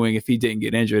be doing if he didn't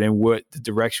get injured and what the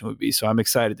direction would be. So I'm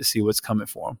excited to see what's coming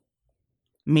for him.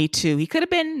 Me too. He could have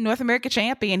been North America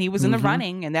champion. He was in the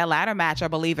running in that ladder match, I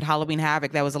believe, at Halloween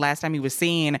Havoc. That was the last time he was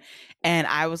seen. And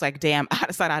I was like, damn, out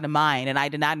of sight, out of mind. And I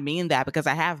did not mean that because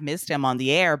I have missed him on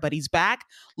the air, but he's back.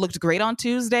 Looked great on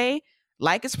Tuesday.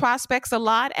 Like his prospects a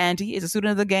lot, and he is a student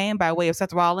of the game by way of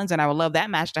Seth Rollins, and I would love that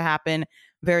match to happen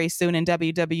very soon in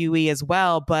WWE as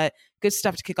well. But good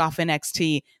stuff to kick off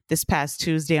NXT this past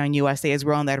Tuesday on USA as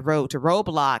we're on that road to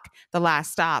Roadblock, the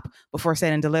last stop before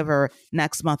Set and Deliver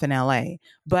next month in LA.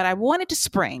 But I wanted to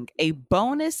spring a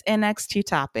bonus NXT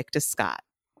topic to Scott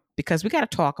because we got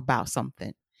to talk about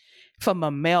something from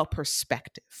a male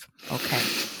perspective, okay?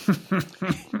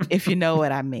 If you know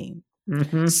what I mean.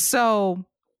 Mm-hmm. So,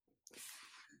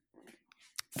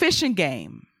 Fish and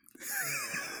Game.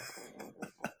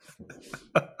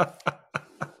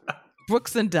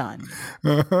 Brooks and Dunn.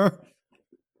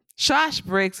 Josh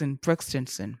Briggs and Brooks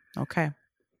Jensen. Okay.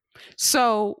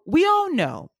 So we all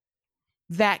know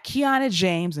that Kiana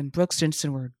James and Brooks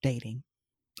Jensen were dating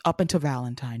up until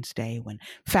Valentine's Day when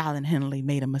Fallon Henley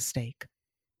made a mistake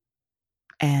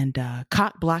and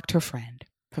cock blocked her friend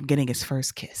from getting his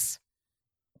first kiss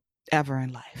ever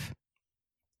in life.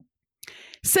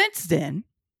 Since then,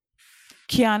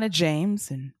 Kiana James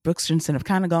and Brooks Jensen have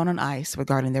kind of gone on ice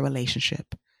regarding their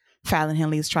relationship. Fallon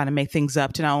Henley is trying to make things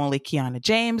up to not only Kiana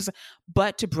James,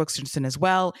 but to Brooks Jensen as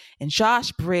well. And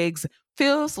Josh Briggs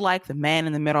feels like the man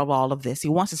in the middle of all of this. He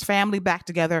wants his family back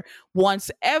together,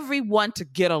 wants everyone to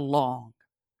get along.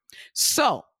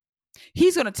 So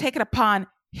he's going to take it upon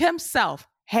himself.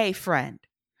 Hey, friend,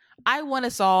 I want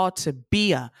us all to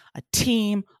be a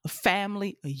team, a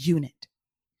family, a unit.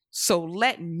 So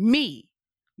let me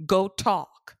go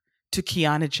talk to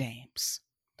Kiana James.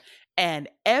 And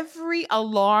every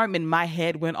alarm in my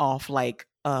head went off like,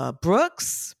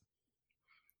 Brooks,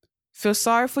 feel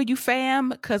sorry for you, fam,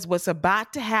 because what's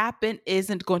about to happen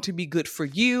isn't going to be good for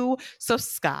you. So,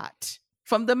 Scott,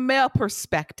 from the male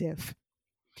perspective,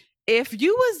 if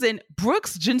you was in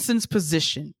Brooks Jensen's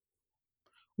position,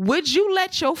 would you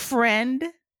let your friend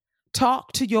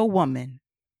talk to your woman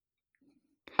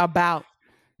about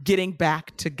getting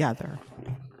back together?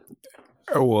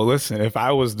 Well, listen, if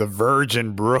I was the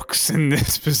Virgin Brooks in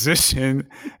this position,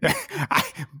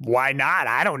 why not?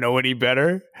 I don't know any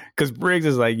better. Because Briggs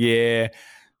is like, yeah,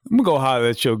 I'm gonna go holler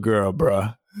at your girl,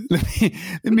 bruh.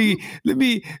 Let me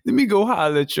go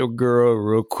holler at your girl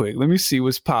real quick. Let me see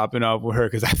what's popping up with her,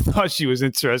 because I thought she was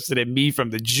interested in me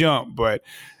from the jump. But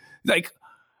like,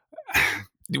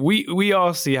 we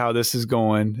all see how this is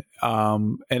going,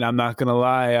 and I'm not gonna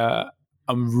lie,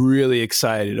 I'm really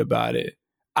excited about it.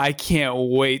 I can't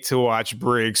wait to watch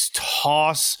Briggs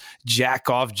toss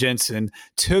Jack-Off Jensen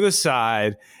to the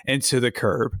side and to the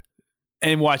curb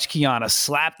and watch Kiana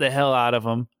slap the hell out of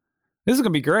him. This is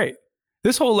going to be great.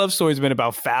 This whole love story has been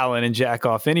about Fallon and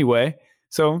Jack-Off anyway.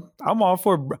 So I'm all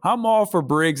for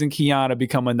Briggs and Kiana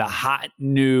becoming the hot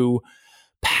new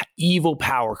evil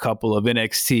power couple of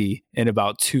NXT in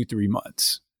about 2-3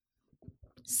 months.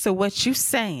 So what you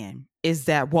saying is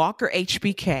that Walker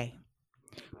HBK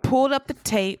pulled up the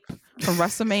tape from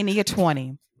WrestleMania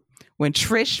 20 when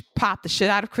Trish popped the shit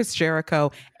out of Chris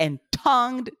Jericho and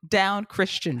tongued down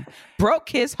Christian, broke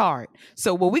his heart.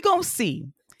 So what we gonna see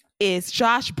is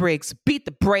Josh Briggs beat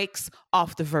the brakes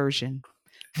off the Virgin,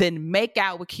 then make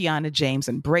out with Kiana James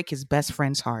and break his best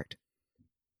friend's heart.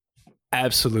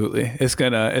 Absolutely, it's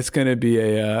gonna be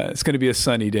a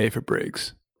sunny day for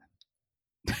Briggs.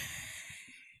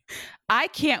 I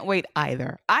can't wait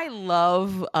either. I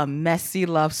love a messy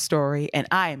love story, and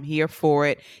I am here for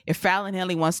it. If Fallon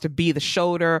Henley wants to be the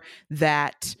shoulder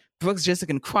that Brooks Jensen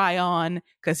can cry on,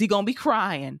 because he's going to be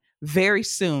crying very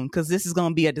soon, because this is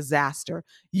going to be a disaster.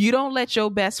 You don't let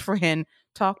your best friend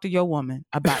talk to your woman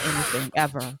about anything,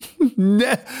 ever.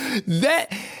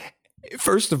 That,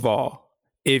 first of all,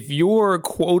 if your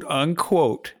quote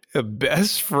unquote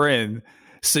best friend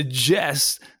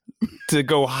suggests to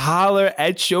go holler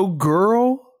at your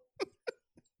girl,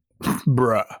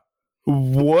 bruh,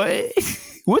 what?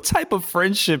 what type of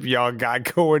friendship y'all got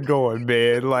going,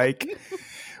 man? Like,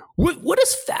 what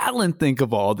does Fallon think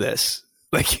of all this?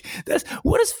 Like,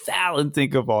 what does Fallon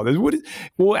think of all this?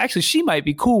 Well, actually, she might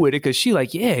be cool with it because she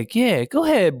like, yeah, go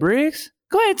ahead, Briggs.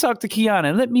 Go ahead and talk to Kiana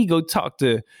and let me go talk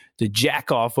to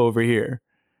jack off over here.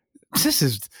 This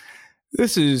is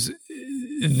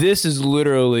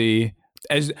literally,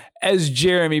 as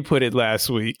Jeremy put it last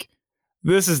week,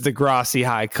 this is the Degrassi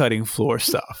High cutting floor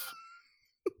stuff.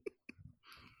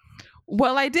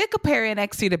 Well, I did compare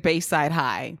NXT to Bayside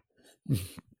High.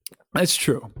 That's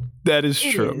true. That is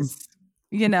true. Is.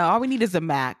 You know, all we need is a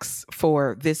max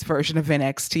for this version of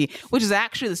NXT, which is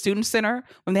actually the Student Center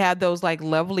when they had those like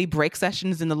lovely break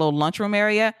sessions in the little lunchroom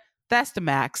area. That's the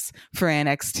max for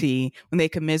NXT when they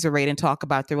commiserate and talk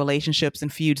about their relationships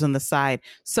and feuds on the side.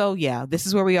 So yeah, this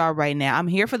is where we are right now. I'm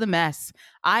here for the mess.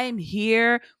 I am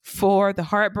here for the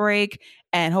heartbreak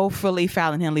and hopefully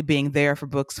Fallon Henley being there for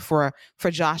Brooks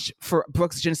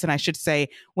Jensen, I should say,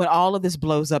 when all of this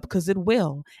blows up, because it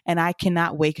will. And I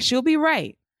cannot wait. She'll be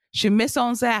right. She'll miss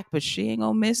on Zach, but she ain't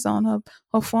gonna miss on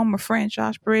her former friend,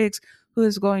 Josh Briggs, who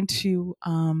is going to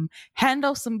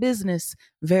handle some business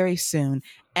very soon.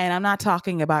 And I'm not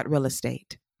talking about real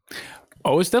estate.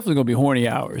 Oh, it's definitely going to be horny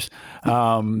hours.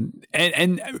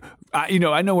 And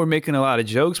I know we're making a lot of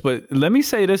jokes, but let me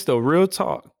say this, though, real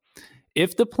talk.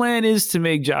 If the plan is to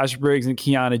make Josh Briggs and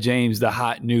Kiana James the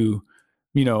hot new,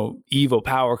 evil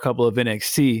power couple of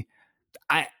NXT,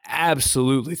 I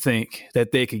absolutely think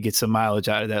that they could get some mileage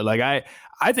out of that. Like,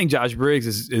 I think Josh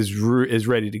Briggs is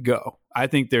ready to go. I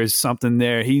think there's something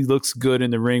there. He looks good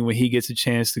in the ring when he gets a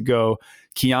chance to go.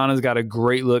 Kiana's got a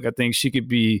great look. I think she could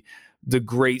be the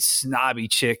great snobby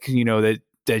chick, that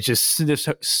just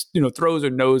throws her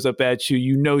nose up at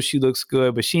you. She looks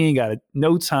good, but she ain't got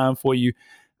no time for you.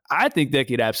 I think that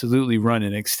could absolutely run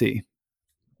NXT.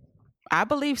 I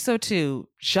believe so too.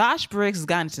 Josh Briggs has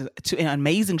gotten to an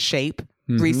amazing shape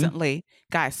recently.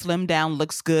 Guy slimmed down,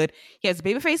 looks good. He has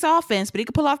babyface offense, but he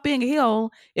can pull off being a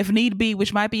heel if need be,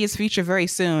 which might be his future very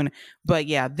soon. But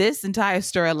yeah, this entire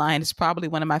storyline is probably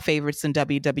one of my favorites in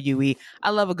WWE.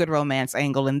 I love a good romance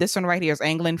angle, and this one right here is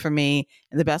angling for me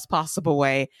in the best possible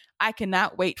way. I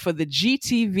cannot wait for the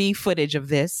GTV footage of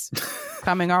this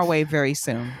coming our way very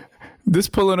soon. This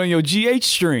pulling on your GH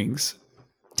strings.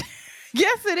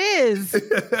 Yes, it is.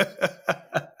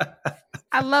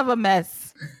 I love a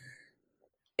mess.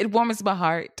 It warms my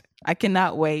heart. I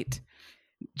cannot wait.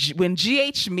 When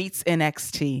GH meets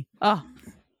NXT. Oh,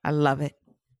 I love it.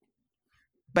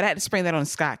 But I had to spring that on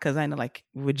Scott because I know, like,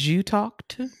 would you talk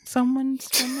to someone?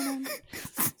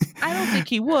 I don't think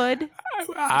he would.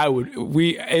 I would.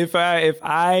 If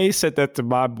I said that to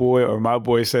my boy or my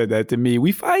boy said that to me,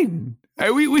 we fighting.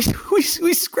 We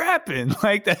scrapping.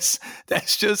 Like, that's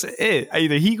just it.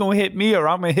 Either he gonna hit me or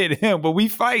I'm gonna hit him, but we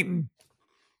fighting.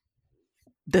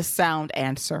 The sound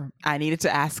answer. I needed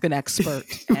to ask an expert.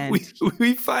 And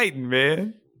we fighting,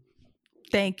 man.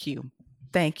 Thank you.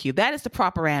 That is the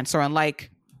proper answer.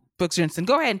 Unlike Brooks Jensen,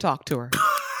 go ahead and talk to her.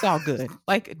 It's all good.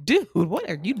 Like, dude, what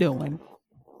are you doing?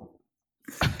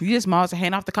 You just might as well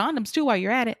hand off the condoms too while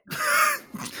you're at it.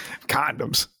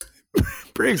 Condoms.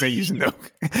 Briggs ain't using no.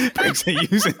 Briggs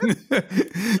ain't using.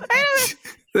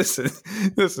 Listen.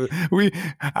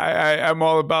 I'm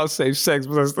all about safe sex,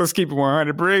 but let's keep it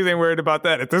 100. Briggs ain't worried about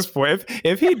that at this point.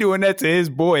 If he doing that to his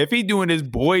boy, if he doing his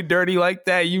boy dirty like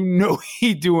that,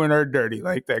 he doing her dirty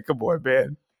like that. Come on,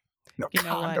 man. No you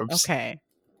know condoms. What? Okay.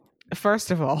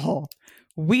 First of all,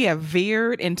 we have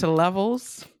veered into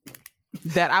levels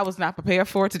that I was not prepared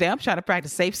for today. I'm trying to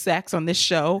practice safe sex on this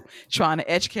show, trying to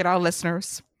educate our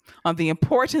listeners on the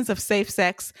importance of safe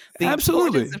sex, the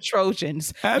importance of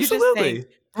Trojans. Absolutely.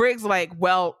 Briggs like,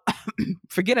 well,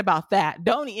 forget about that.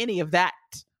 Don't need any of that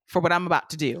for what I'm about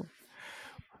to do.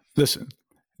 Listen,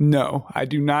 no, I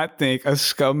do not think a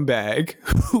scumbag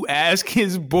who asked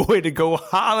his boy to go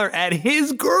holler at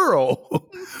his girl,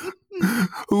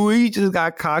 who he just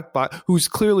got cocked by, who's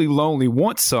clearly lonely,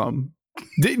 wants some,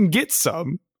 didn't get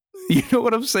some. You know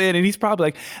what I'm saying? And he's probably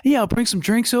like, yeah, I'll bring some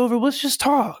drinks over. Let's just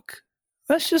talk.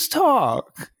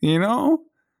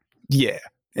 Yeah.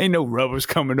 Ain't no rubbers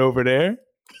coming over there.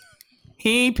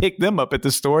 He ain't picked them up at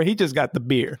the store. He just got the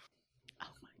beer. Oh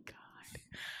my God.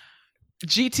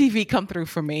 GTV, come through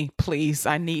for me, please.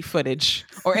 I need footage.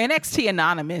 Or NXT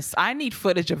Anonymous. I need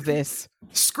footage of this.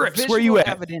 Scripts, visual where you at?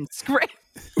 Evidence.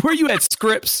 Where you at,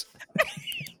 Scripts?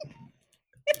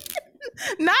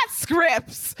 Not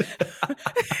Scripts.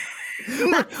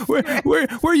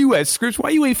 Where you at, Scripts? Why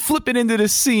you ain't flipping into the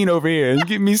scene over here and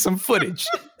give me some footage?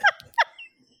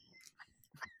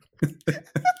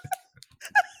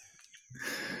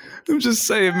 I'm just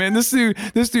saying, man,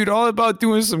 this dude all about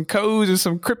doing some codes and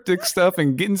some cryptic stuff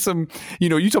and getting some,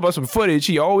 you talk about some footage.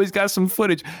 He always got some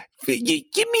footage.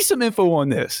 Give me some info on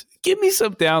this. Give me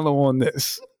some download on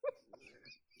this.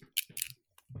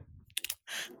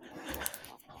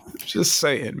 Just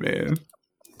saying, man.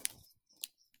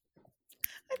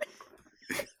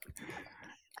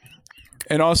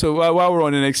 And also, while we're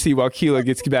on NXT, while Keila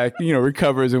gets back,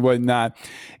 recovers and whatnot,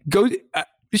 go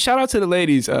shout out to the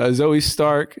ladies, Zoe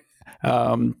Stark,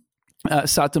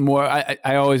 Satomura.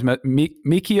 I always met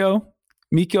Miko.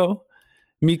 They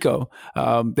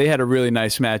had a really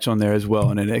nice match on there as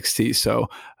well in NXT. So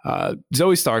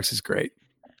Zoe Starks is great.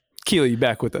 Keila, you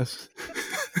back with us?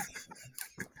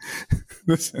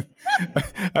 Listen,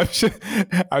 I'm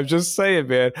just saying,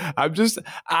 man. I just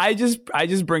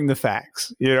bring the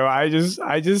facts.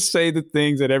 I just say the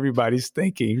things that everybody's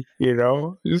thinking.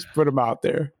 Just put them out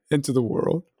there into the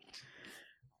world.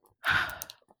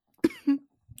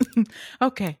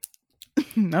 Okay,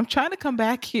 I'm trying to come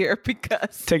back here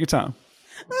because take your time.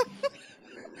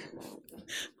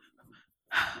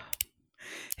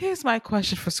 Here's my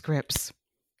question for Scripps.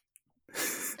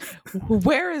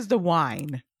 Where is the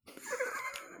wine?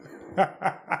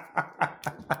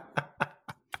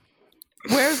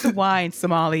 Where's the wine,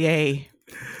 sommelier?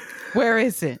 Where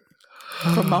is it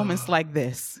for moments like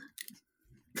this?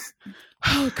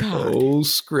 Oh, God. Oh,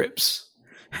 Scripps.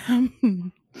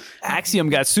 Axiom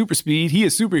got super speed. He a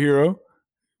superhero.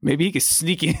 Maybe he could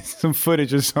sneak in some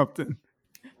footage or something.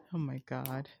 Oh, my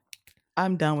God.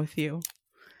 I'm done with you.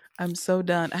 I'm so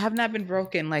done. I have not been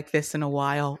broken like this in a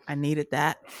while. I needed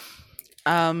that.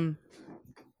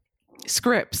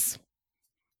 Scripps.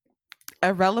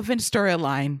 A relevant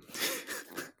storyline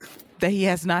that he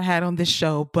has not had on this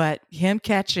show, but him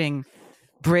catching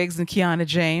Briggs and Kiana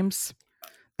James,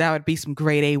 that would be some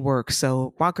grade A work.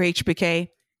 So Walker HBK,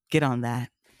 get on that.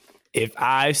 If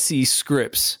I see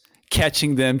Scripps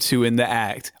catching them two in the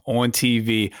act on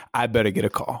TV, I better get a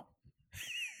call.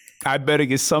 I better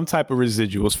get some type of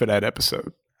residuals for that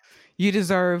episode. You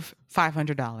deserve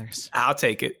 $500. I'll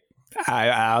take it.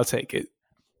 I'll take it.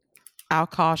 I'll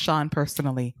call Sean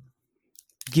personally.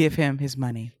 Give him his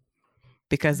money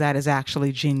because that is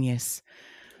actually genius.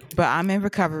 But I'm in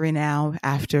recovery now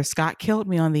after Scott killed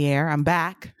me on the air. I'm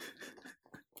back.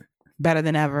 Better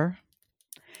than ever.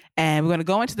 And we're going to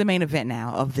go into the main event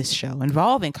now of this show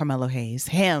involving Carmelo Hayes,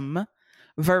 him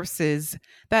versus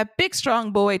that big,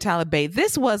 strong boy, Tyler Bate.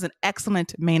 This was an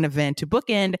excellent main event to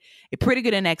bookend a pretty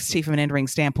good NXT from an in-ring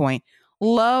standpoint.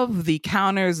 Love the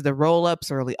counters, the roll-ups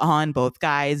early on, both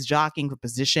guys jockeying for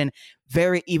position,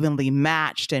 very evenly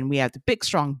matched. And we have the big,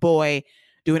 strong boy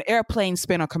do an airplane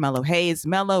spin on Carmelo Hayes.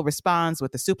 Melo responds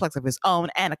with a suplex of his own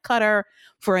and a cutter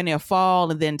for a near fall.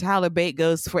 And then Tyler Bate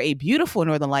goes for a beautiful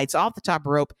Northern Lights off the top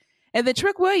rope. And then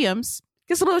Trick Williams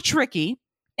gets a little tricky,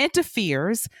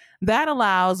 interferes. That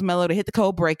allows Melo to hit the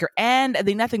code breaker and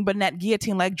the nothing but net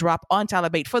guillotine leg drop on Tyler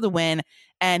Bate for the win.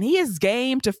 And he is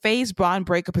game to face Braun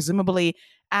Breaker, presumably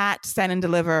at Stand and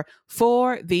Deliver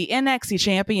for the NXT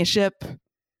Championship.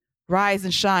 Rise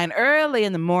and shine early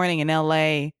in the morning in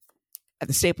LA at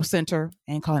the Staples Center,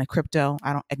 and calling it Crypto.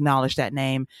 I don't acknowledge that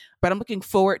name, but I'm looking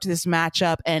forward to this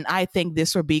matchup. And I think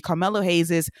this will be Carmelo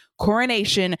Hayes'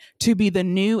 coronation to be the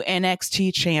new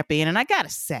NXT champion. And I got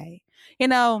to say,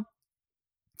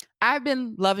 I've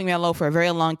been loving Melo for a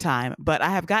very long time, but I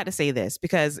have got to say this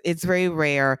because it's very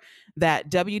rare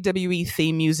that WWE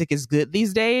theme music is good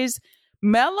these days.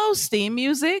 Melo's theme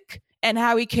music and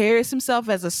how he carries himself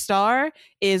as a star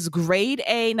is grade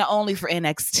A, not only for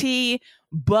NXT,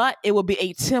 but it will be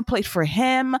a template for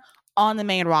him on the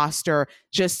main roster.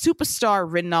 Just superstar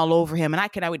written all over him. And I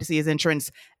cannot wait to see his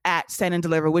entrance at Stand and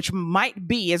Deliver, which might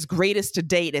be his greatest to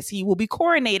date, as he will be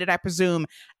coronated, I presume,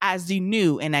 as the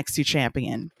new NXT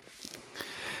champion.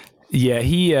 Yeah,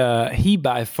 he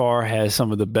by far has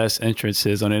some of the best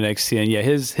entrances on NXT, and yeah,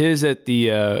 his at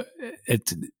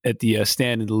the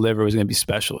Stand and Deliver was going to be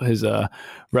special. His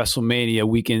WrestleMania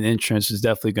weekend entrance is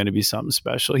definitely going to be something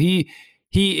special. He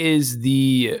is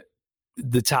the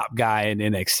top guy in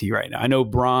NXT right now. I know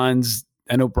Braun's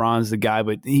the guy,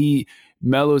 but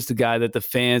Melo's the guy that the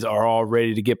fans are all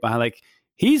ready to get behind. Like,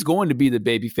 he's going to be the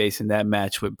babyface in that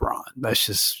match with Braun. That's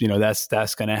just,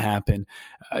 that's going to happen.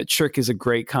 Trick is a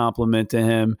great compliment to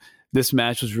him. This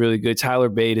match was really good. Tyler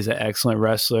Bate is an excellent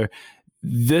wrestler.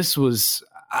 This was,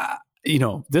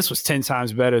 this was 10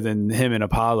 times better than him and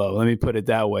Apollo. Let me put it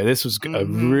that way. This was a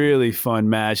really fun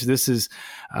match. This is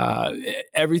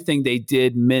everything they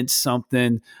did meant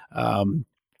something.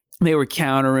 They were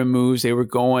countering moves. They were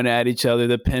going at each other.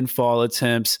 The pinfall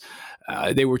attempts.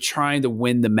 they were trying to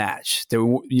win the match. There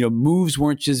were, moves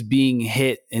weren't just being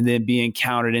hit and then being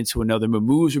countered into another move.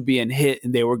 Moves were being hit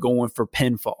and they were going for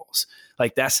pinfalls.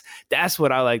 Like that's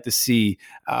what I like to see,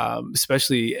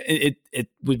 especially it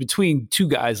was between two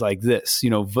guys like this,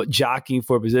 jockeying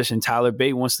for a position. Tyler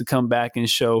Bate wants to come back and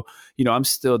show, I'm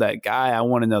still that guy. I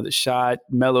want another shot.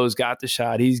 Melo's got the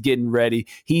shot. He's getting ready.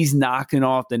 He's knocking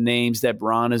off the names that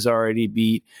Braun has already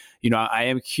beat. I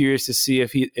am curious to see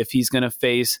if he's going to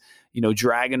face,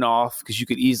 Dragunov, because you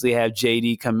could easily have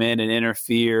JD come in and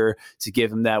interfere to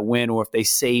give him that win, or if they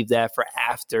save that for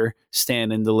after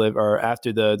Stand and Deliver or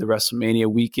after the WrestleMania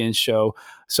weekend show.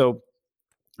 So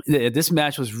this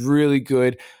match was really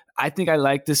good. I think I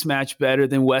like this match better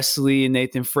than Wesley and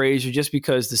Nathan Frazier just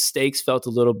because the stakes felt a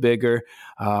little bigger.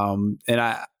 And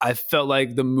I felt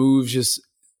like the moves just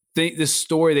the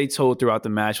story they told throughout the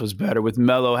match was better, with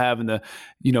Melo having to,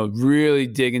 really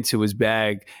dig into his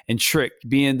bag and Trick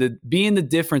being the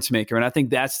difference maker. And I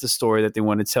think that's the story that they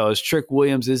want to tell, is Trick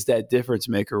Williams is that difference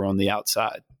maker on the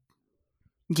outside.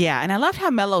 Yeah, and I loved how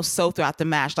Melo sold throughout the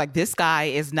match. Like, this guy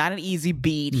is not an easy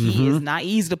beat. He is not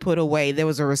easy to put away. There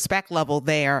was a respect level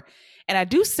there. And I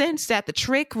do sense that the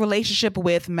Trick relationship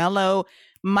with Melo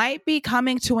might be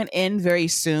coming to an end very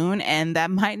soon, and that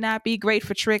might not be great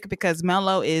for Trick, because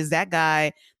Melo is that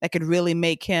guy that could really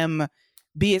make him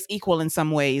be his equal in some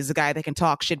ways, the guy that can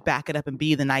talk shit, back it up, and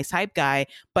be the nice hype guy.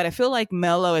 But I feel like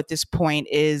Melo at this point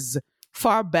is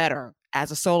far better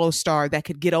as a solo star that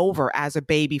could get over as a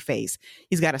baby face.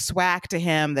 He's got a swag to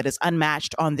him that is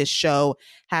unmatched on this show,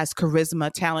 has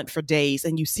charisma, talent for days,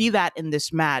 and you see that in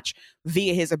this match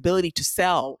via his ability to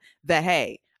sell that,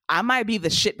 hey, I might be the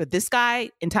shit, but this guy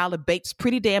in Tyler Bate's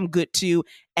pretty damn good too.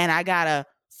 And I gotta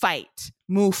fight,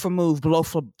 move for move, blow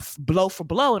for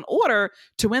blow in order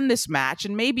to win this match.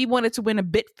 And maybe wanted to win a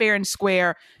bit fair and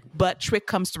square, but Trick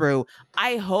comes through.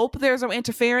 I hope there's no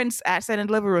interference at Stand and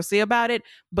Deliver. We'll see about it.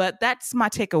 But that's my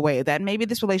takeaway, that maybe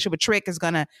this relationship with Trick is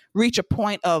going to reach a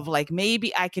point of like,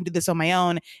 maybe I can do this on my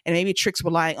own. And maybe Trick's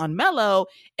relying on Melo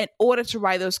in order to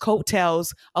ride those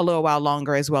coattails a little while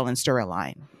longer as well in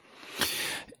storyline.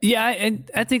 Yeah, and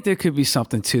I think there could be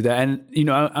something to that. And,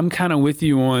 I'm kind of with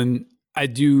you on, I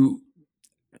do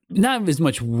not as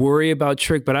much worry about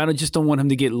Trick, but I just don't want him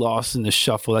to get lost in the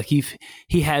shuffle. Like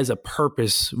he has a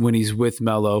purpose when he's with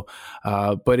Melo,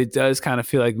 but it does kind of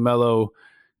feel like Melo,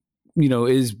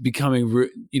 is becoming,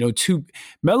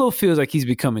 Melo feels like he's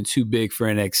becoming too big for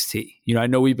NXT. I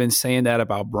know we've been saying that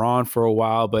about Braun for a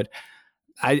while, but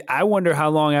I wonder how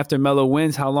long after Melo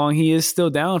wins, how long he is still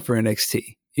down for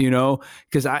NXT.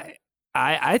 Because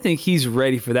I think he's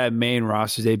ready for that main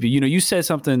roster debut. You said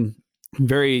something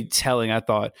very telling, I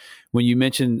thought, when you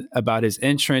mentioned about his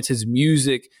entrance, his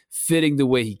music fitting the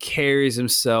way he carries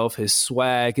himself, his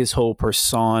swag, his whole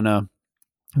persona.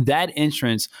 That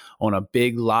entrance on a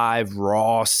big live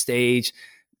Raw stage,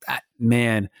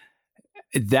 man,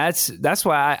 that's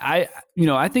why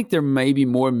I think there may be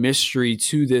more mystery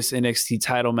to this NXT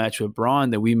title match with Braun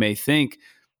than we may think.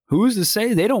 Who's to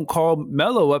say they don't call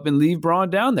Melo up and leave Braun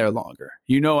down there longer?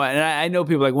 And I know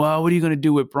people are like, well, what are you going to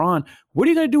do with Braun? What are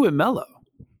you going to do with Melo?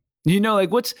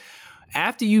 What's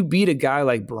after you beat a guy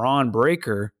like Braun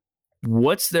Breaker,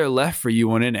 what's there left for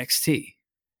you on NXT?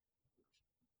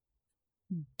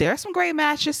 There's some great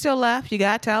matches still left. You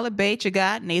got Tyler Bate, you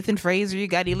got Nathan Frazier, you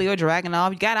got Ilya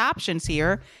Dragunov, you got options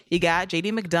here. You got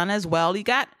JD McDonough as well. You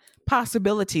got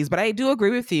possibilities, but I do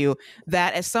agree with you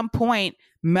that at some point,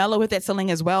 Melo with that ceiling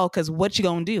as well, because what you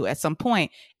gonna do at some point?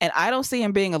 And I don't see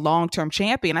him being a long-term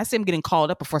champion. I see him getting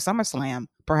called up before SummerSlam,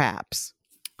 perhaps.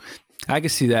 I can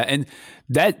see that. And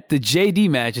that the JD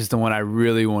match is the one I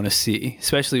really want to see,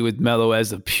 especially with Melo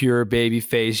as a pure baby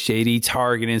face, JD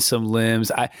targeting some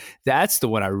limbs. That's the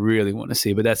one I really want to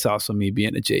see, but that's also me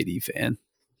being a JD fan.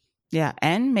 Yeah,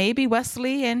 and maybe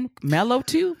Wesley and Melo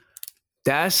too.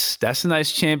 That's a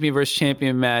nice champion versus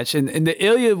champion match. And the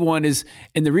Ilya one is,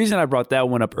 and the reason I brought that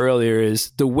one up earlier is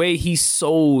the way he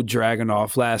sold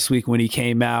Dragunov last week when he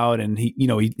came out and he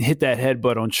hit that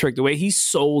headbutt on Trick, the way he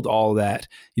sold all that,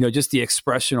 just the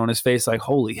expression on his face, like,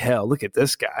 holy hell, look at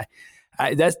this guy.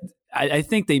 I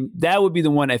think that would be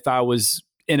the one, if I was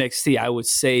NXT, I would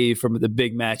save from the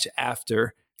big match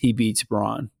after he beats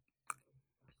Braun.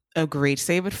 Agreed.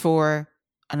 Save it for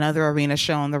another arena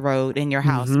show on the road in your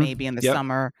house, maybe in the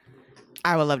summer.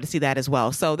 I would love to see that as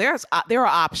well. So there are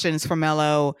options for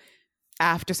Melo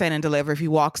after Stand and Deliver if he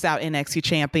walks out NXT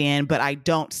champion, but I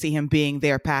don't see him being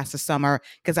there past the summer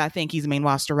because I think he's main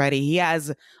roster ready. He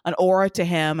has an aura to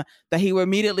him that he will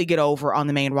immediately get over on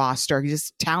the main roster. He's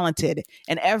just talented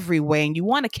in every way, and you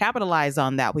want to capitalize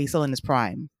on that when he's still in his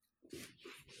prime.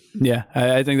 Yeah,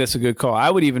 I think that's a good call. I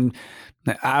would even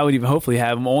hopefully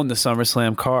have him on the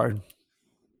SummerSlam card.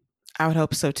 I would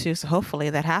hope so too. So hopefully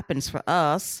that happens for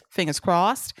us. Fingers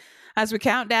crossed. As we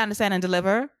count down to Stand and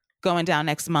Deliver, going down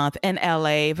next month in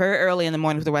LA, very early in the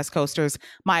morning for the West Coasters.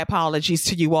 My apologies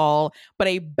to you all, but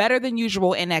a better than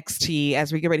usual NXT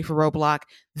as we get ready for Roadblock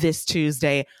this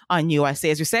Tuesday on USA.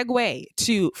 As we segue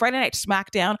to Friday Night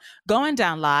SmackDown, going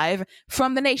down live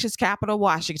from the nation's capital,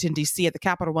 Washington, D.C. at the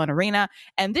Capital One Arena.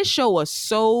 And this show was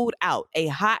sold out, a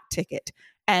hot ticket.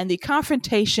 And the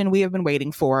confrontation we have been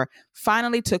waiting for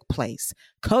finally took place.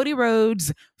 Cody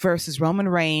Rhodes versus Roman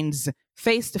Reigns,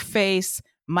 face to face,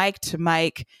 mic to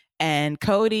mic, and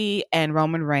Cody and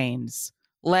Roman Reigns.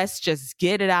 Let's just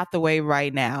get it out the way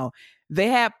right now. They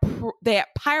had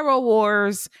Pyro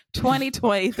Wars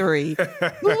 2023.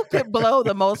 Who could blow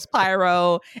the most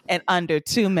pyro in under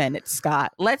 2 minutes,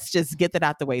 Scott? Let's just get that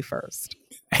out the way first.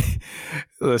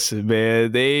 Listen,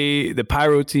 man, the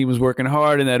Pyro team was working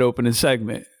hard in that opening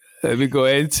segment. Let me go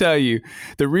ahead and tell you.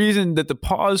 The reason that the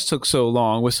pause took so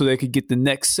long was so they could get the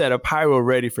next set of Pyro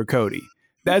ready for Cody.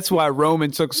 That's why Roman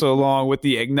took so long with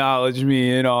the acknowledge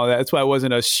me and all that. That's why it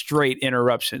wasn't a straight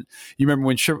interruption. You remember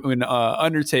when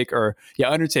Undertaker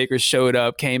showed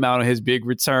up, came out on his big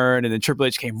return, and then Triple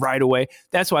H came right away.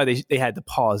 That's why they had to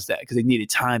pause that, because they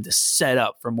needed time to set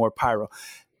up for more pyro.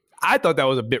 I thought that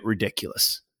was a bit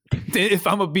ridiculous. If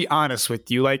I'm going to be honest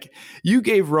with you, like, you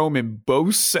gave Roman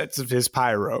both sets of his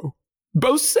pyro,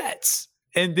 both sets,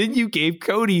 and then you gave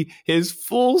Cody his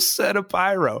full set of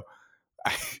pyro.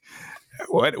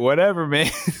 Whatever,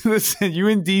 man. Listen, you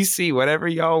in DC, whatever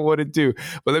y'all want to do.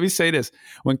 But let me say this.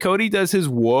 When Cody does his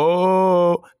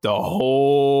whoa, the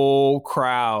whole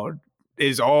crowd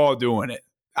is all doing it.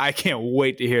 I can't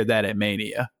wait to hear that at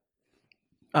Mania.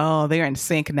 Oh, they're in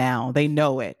sync now. They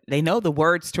know it. They know the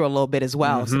words to a little bit as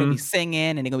well. Mm-hmm. So they'll be singing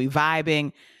and they're going to be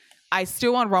vibing. I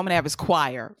still want Roman to have his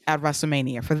choir at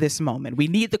WrestleMania for this moment. We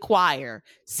need the choir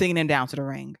singing him down to the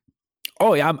ring.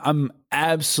 Oh yeah, I'm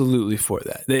absolutely for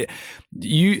that.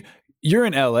 You're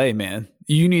in LA, man.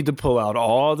 You need to pull out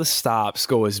all the stops,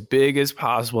 go as big as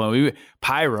possible. And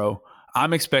pyro.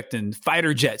 I'm expecting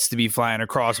fighter jets to be flying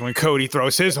across when Cody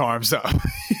throws his arms up.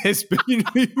 You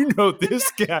know this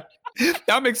guy.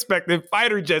 I'm expecting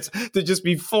fighter jets to just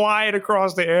be flying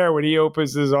across the air when he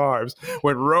opens his arms.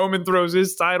 When Roman throws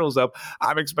his titles up,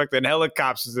 I'm expecting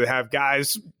helicopters to have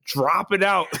guys dropping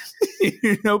out,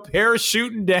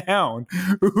 parachuting down.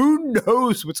 Who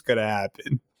knows what's going to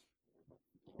happen?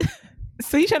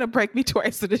 So you trying to break me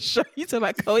twice in the show. You talking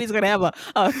about Cody's going to have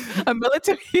a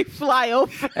military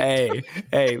flyover.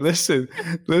 Hey, listen.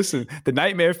 The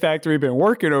Nightmare Factory been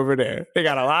working over there. They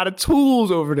got a lot of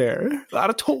tools over there, a lot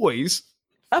of toys.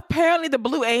 Apparently the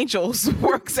Blue Angels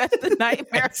works at the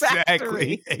Nightmare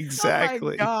Factory.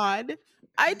 Exactly. Oh my God.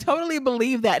 I totally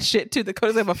believe that shit too. The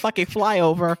Cody's going to have a fucking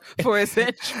flyover for his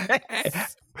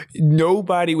entrance.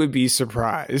 Nobody would be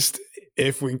surprised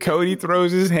if when Cody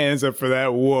throws his hands up for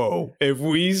that whoa, if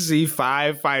we see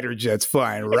 5 fighter jets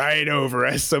flying right over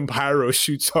as some pyro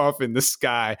shoots off in the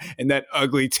sky and that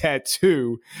ugly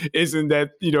tattoo isn't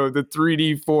that, the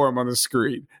 3D form on the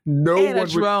screen. A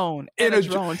drone,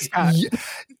 Scott. Yeah,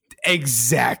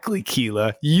 exactly,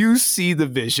 Keela. You see the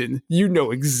vision. You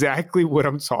know exactly what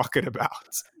I'm talking about.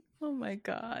 Oh my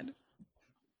God.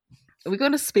 We're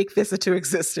going to speak this into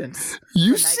existence.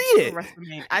 You see it.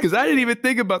 Because I didn't even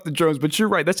think about the drones, but you're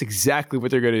right. That's exactly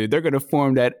what they're going to do. They're going to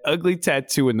form that ugly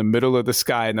tattoo in the middle of the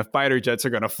sky, and the fighter jets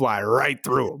are going to fly right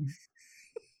through them.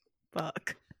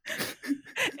 Fuck.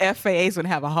 FAA's going to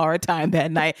have a hard time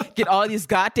that night. Get all these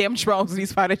goddamn drones and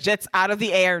these fighter jets out of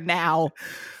the air now.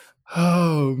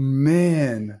 Oh,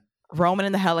 man. Roman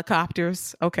in the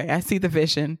helicopters. Okay, I see the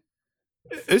vision.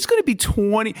 It's going to be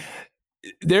 20...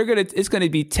 It's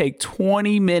going to take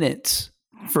 20 minutes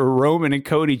for Roman and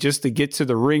Cody just to get to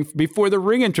the ring before the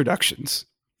ring introductions.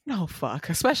 Oh, fuck.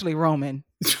 Especially Roman.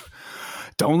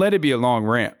 Don't let it be a long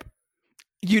ramp.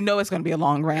 You know it's going to be a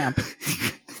long ramp.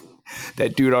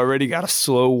 That dude already got a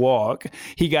slow walk.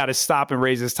 He got to stop and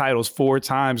raise his titles 4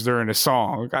 times during the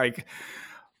song. Like,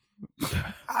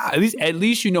 at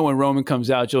least when Roman comes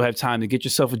out, you'll have time to get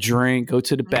yourself a drink, go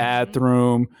to the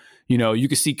bathroom. You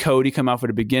can see Cody come out for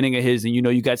the beginning of his, and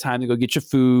you got time to go get your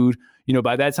food.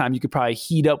 By that time you could probably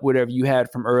heat up whatever you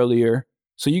had from earlier.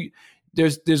 So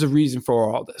there's a reason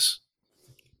for all this.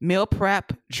 Meal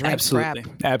prep, drink prep.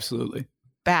 Absolutely.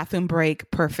 Bathroom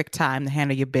break, perfect time to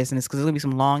handle your business, because there's going to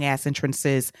be some long ass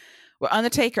entrances. With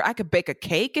Undertaker, I could bake a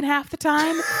cake in half the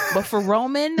time, but for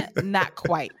Roman, not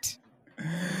quite.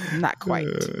 Not quite.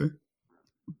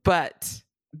 But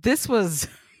this was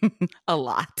a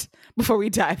lot before we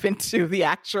dive into the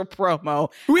actual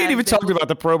promo. We ain't even talking about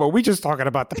the promo. We just talking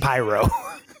about the pyro.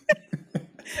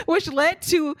 Which led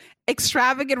to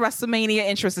extravagant WrestleMania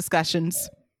interest discussions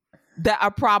that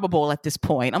are probable at this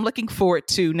point. I'm looking forward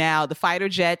to now the fighter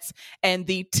jets and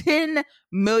the $10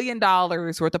 million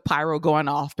worth of pyro going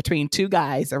off between two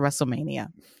guys at WrestleMania.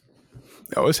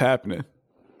 Oh, it's happening.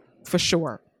 For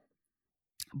sure.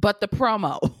 But the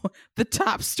promo, the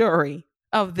top story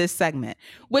of this segment,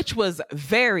 which was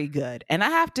very good. And I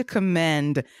have to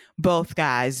commend both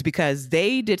guys because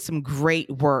they did some great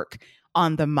work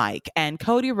on the mic. And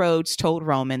Cody Rhodes told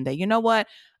Roman that, you know what?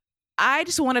 I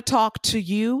just want to talk to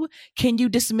you. Can you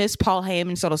dismiss Paul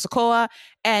Heyman, Solo Sikoa,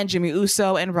 and Jimmy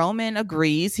Uso? And Roman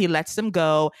agrees. He lets them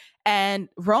go. And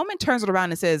Roman turns it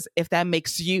around and says, if that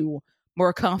makes you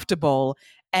more comfortable.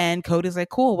 And Cody's like,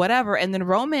 cool, whatever. And then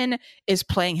Roman is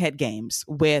playing head games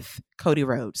with Cody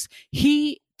Rhodes.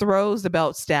 He throws the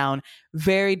belts down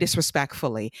very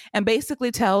disrespectfully and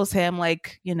basically tells him,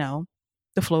 like, you know,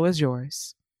 the floor is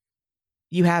yours.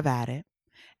 You have at it.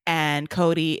 And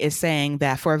Cody is saying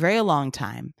that for a very long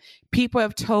time, people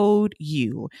have told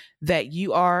you that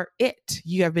you are it.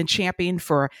 You have been champion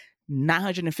for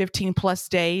 915 plus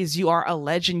days. You are a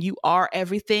legend. You are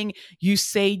everything you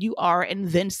say you are and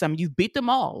then some. You've beat them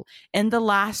all in the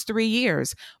last 3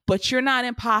 years, but you're not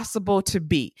impossible to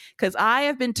beat, because I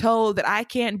have been told that I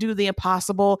can't do the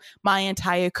impossible my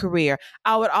entire career.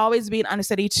 I would always be an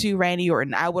understudy to Randy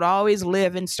Orton. I would always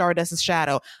live in Stardust's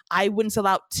shadow. I wouldn't sell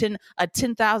out a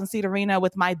 10,000 seat arena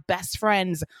with my best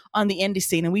friends on the indie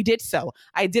scene, and we did so.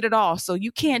 I did it all. So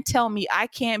you can't tell me I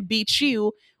can't beat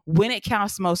you when it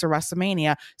counts most of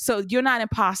WrestleMania. So you're not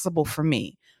impossible for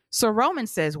me. So Roman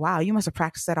says, wow, you must have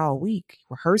practiced that all week.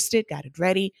 Rehearsed it, got it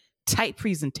ready, tight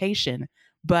presentation.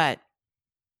 But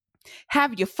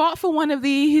have you fought for one of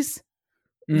these?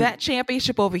 That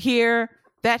championship over here,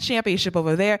 that championship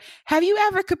over there. Have you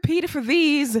ever competed for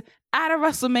these at a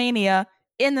WrestleMania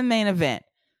in the main event?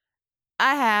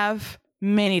 I have.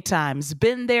 Many times.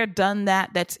 Been there, done that.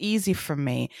 That's easy for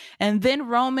me. And then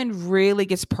Roman really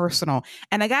gets personal.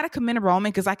 And I got to commend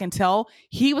Roman because I can tell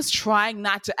he was trying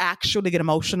not to actually get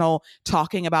emotional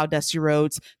talking about Dusty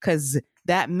Rhodes, because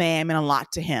that man meant a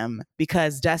lot to him,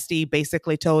 because Dusty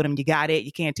basically told him, you got it.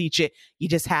 You can't teach it. You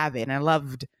just have it. And I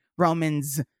loved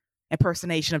Roman's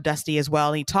impersonation of Dusty as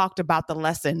well. He talked about the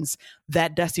lessons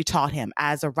that Dusty taught him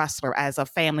as a wrestler, as a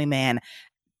family man,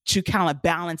 to kind of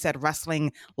balance that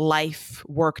wrestling life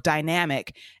work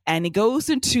dynamic. And he goes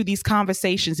into these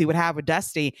conversations he would have with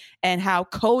Dusty and how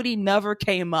Cody never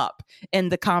came up in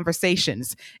the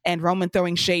conversations, and Roman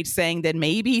throwing shade saying that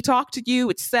maybe he talked to you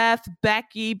with Seth,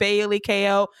 Becky, Bayley,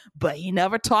 KO, but he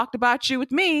never talked about you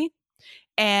with me.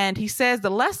 And he says the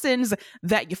lessons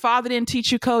that your father didn't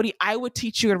teach you, Cody, I would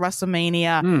teach you at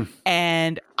WrestleMania.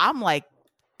 And I'm like,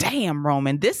 damn,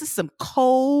 Roman, this is some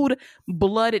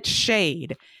cold-blooded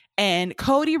shade. And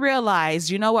Cody realized,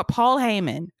 you know what, Paul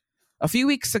Heyman, a few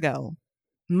weeks ago,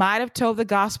 might have told the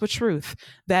gospel truth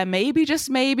that maybe, just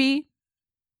maybe,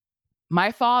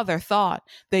 my father thought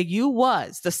that you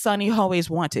was the son he always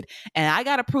wanted. And I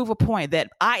got to prove a point that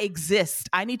I exist.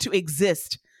 I need to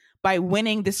exist by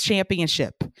winning this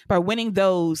championship, by winning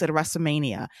those at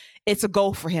WrestleMania. It's a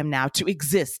goal for him now to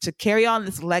exist, to carry on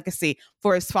this legacy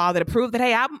for his father, to prove that,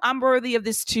 hey, I'm worthy of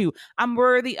this too. I'm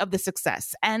worthy of the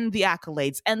success and the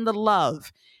accolades and the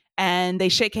love. And they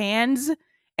shake hands,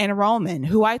 and Roman,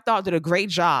 who I thought did a great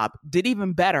job, did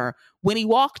even better when he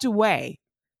walked away,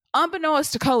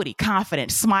 unbeknownst to Cody,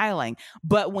 confident, smiling.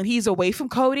 But when he's away from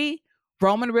Cody,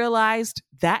 Roman realized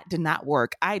that did not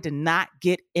work. I did not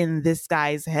get in this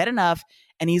guy's head enough,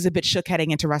 and he's a bit shook heading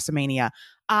into WrestleMania.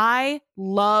 I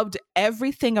loved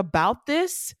everything about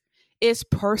this. It's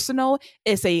personal.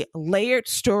 It's a layered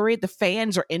story. The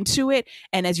fans are into it.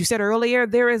 And as you said earlier,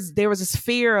 there was this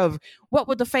fear of what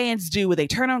would the fans do? Would they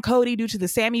turn on Cody due to the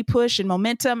Sammy push and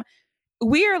momentum?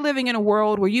 We are living in a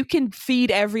world where you can feed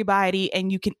everybody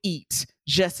and you can eat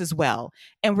just as well.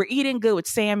 And we're eating good with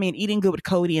Sammy and eating good with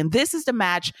Cody. And this is the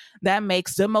match that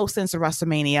makes the most sense of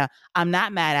WrestleMania. I'm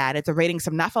not mad at it. The ratings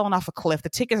have not fallen off a cliff.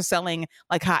 The tickets are selling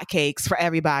like hotcakes for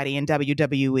everybody in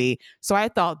WWE. So I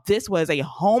thought this was a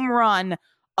home run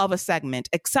of a segment.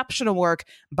 Exceptional work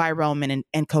by Roman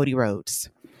and Cody Rhodes.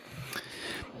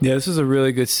 Yeah, this is a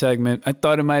really good segment. I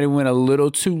thought it might have went a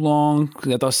little too long.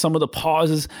 I thought some of the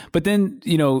pauses, but then,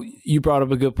 you know, you brought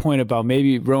up a good point about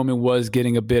maybe Roman was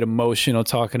getting a bit emotional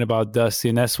talking about Dusty,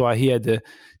 and that's why he had to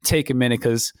take a minute,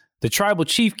 because the tribal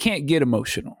chief can't get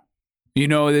emotional. You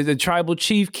know, the tribal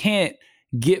chief can't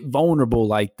get vulnerable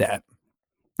like that.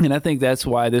 And I think that's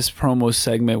why this promo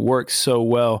segment works so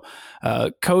well.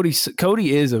 Cody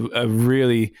is a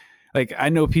really, like, I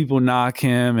know people knock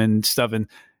him and stuff,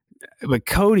 but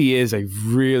Cody is a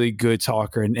really good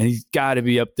talker, and he's got to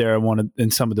be up there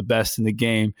and some of the best in the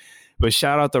game. But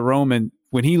shout out to Roman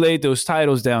when he laid those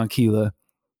titles down, Keela.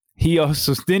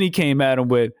 Then he came at him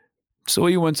with, "So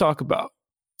what you want to talk about?"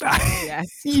 Yes.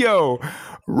 Yo,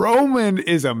 Roman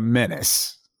is a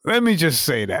menace. Let me just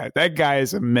say that guy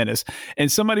is a menace.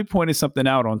 And somebody pointed something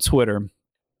out on Twitter,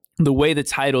 the way the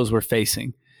titles were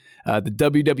facing. The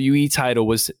WWE title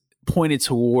was pointed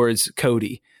towards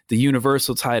Cody. The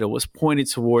Universal title was pointed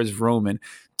towards Roman.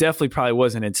 Definitely probably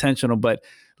wasn't intentional, but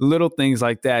little things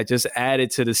like that just added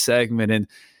to the segment. And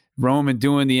Roman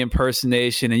doing the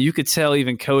impersonation, and you could tell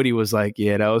even Cody was like,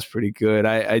 yeah, that was pretty good.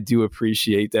 I do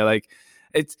appreciate that. Like,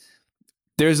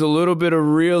 there's a little bit of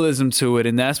realism to it,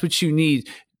 and that's what you need.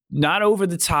 Not over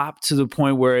the top to the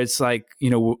point where it's like,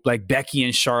 like Becky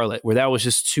and Charlotte, where that was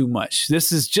just too much.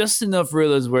 This is just enough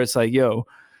realism where it's like, yo,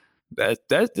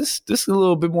 this is a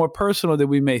little bit more personal than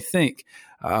we may think.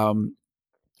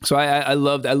 So I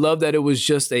love that it was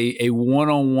just a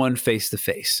one-on-one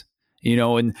face-to-face,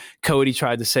 and Cody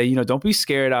tried to say, don't be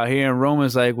scared out here. And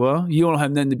Roman's like, well, you don't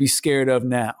have nothing to be scared of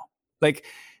now. Like,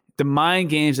 the mind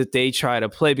games that they try to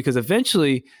play, because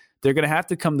eventually they're going to have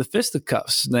to come to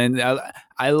fisticuffs. And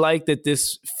I like that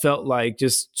this felt like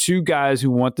just two guys who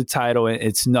want the title, and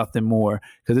it's nothing more,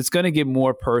 because it's going to get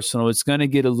more personal. It's going to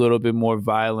get a little bit more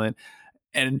violent.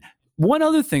 And one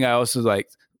other thing I also like,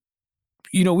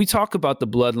 we talk about the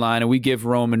bloodline and we give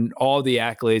Roman all the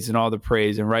accolades and all the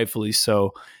praise, and rightfully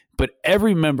so. But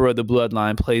every member of the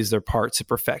bloodline plays their part to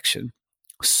perfection.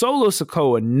 Solo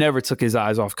Sikoa never took his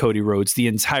eyes off Cody Rhodes the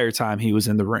entire time he was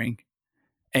in the ring.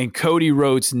 And Cody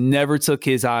Rhodes never took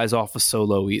his eyes off of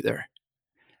Solo either.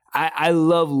 I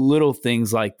love little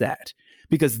things like that,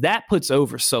 because that puts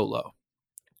over Solo.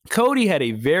 Cody had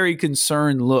a very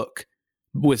concerned look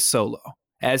with Solo,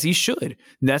 as he should. And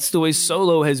that's the way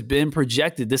Solo has been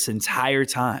projected this entire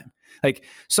time. Like,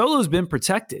 Solo's been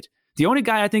protected. The only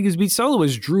guy I think who's beat Solo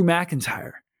is Drew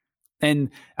McIntyre.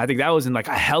 And I think that was in like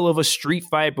a hell of a street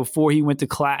fight before he went to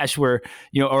Clash, where,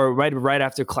 or right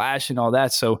after Clash and all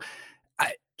that. So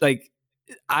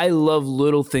I love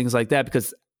little things like that,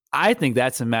 because I think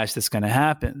that's a match that's going to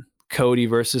happen. Cody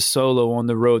versus Solo on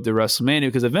the road to WrestleMania,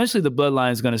 because eventually the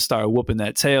bloodline is going to start whooping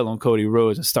that tail on Cody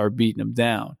Rhodes and start beating him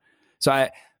down. So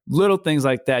little things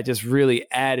like that just really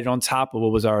added on top of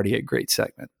what was already a great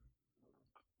segment.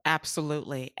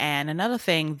 Absolutely. And another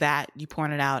thing that you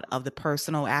pointed out of the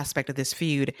personal aspect of this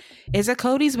feud is that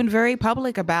Cody's been very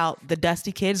public about the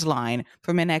Dusty Kids line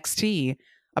from NXT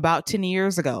about 10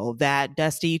 years ago, that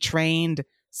Dusty trained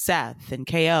Seth and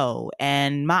KO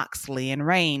and Moxley and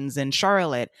Reigns and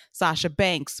Charlotte, Sasha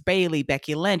Banks, Bayley,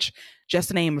 Becky Lynch, just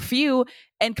to name a few.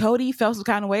 And Cody felt some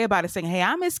kind of way about it, saying, hey,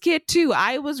 I'm his kid too.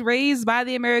 I was raised by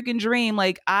the American dream.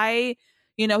 Like,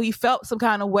 he felt some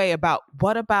kind of way about,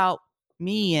 what about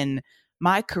me and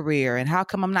my career, and how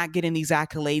come I'm not getting these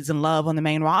accolades and love on the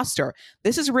main roster?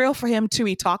 This is real for him too.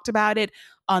 He talked about it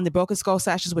on the Broken Skull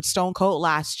sessions with Stone Cold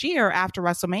last year after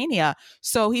WrestleMania.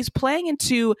 So he's playing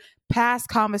into past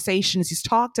conversations he's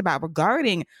talked about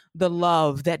regarding the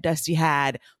love that Dusty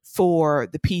had for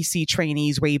the PC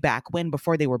trainees way back when,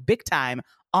 before they were big time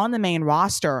on the main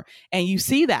roster. And you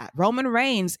see that Roman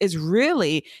Reigns is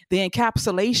really the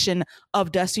encapsulation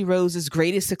of Dusty Rhodes'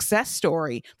 greatest success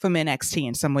story from NXT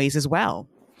in some ways as well.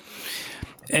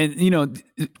 And,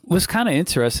 what's kind of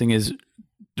interesting is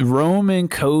Roman,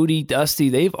 Cody, Dusty,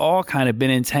 they've all kind of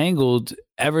been entangled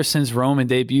ever since Roman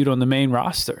debuted on the main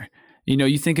roster.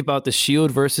 You think about the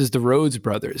Shield versus the Rhodes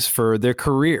brothers for their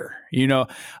career.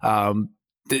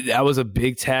 That was a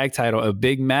big tag title, a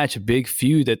big match, a big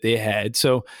feud that they had.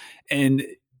 So, and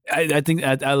I think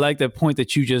I like that point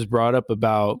that you just brought up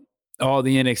about all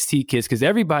the NXT kids, because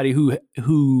everybody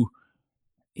who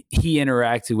he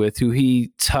interacted with, who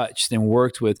he touched and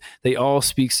worked with, they all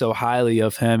speak so highly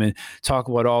of him and talk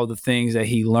about all the things that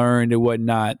he learned and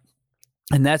whatnot.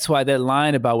 And that's why that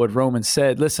line about what Roman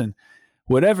said, listen,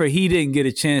 whatever he didn't get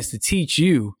a chance to teach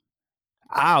you,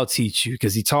 I'll teach you,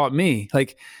 because he taught me.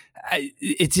 Like,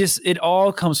 it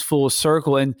all comes full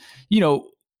circle. And,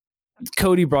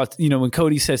 Cody brought, when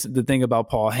Cody says the thing about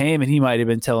Paul Heyman, he might have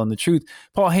been telling the truth.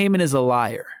 Paul Heyman is a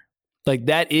liar. Like,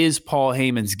 that is Paul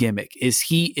Heyman's gimmick, is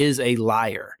he is a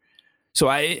liar. So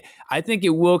I think it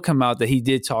will come out that he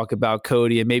did talk about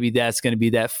Cody, and maybe that's going to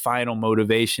be that final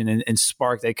motivation and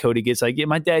spark that Cody gets. Like, yeah,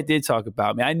 my dad did talk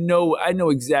about me. I know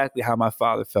exactly how my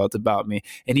father felt about me,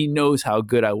 and he knows how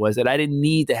good I was, that I didn't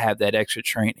need to have that extra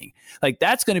training. Like,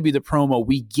 that's going to be the promo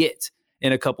we get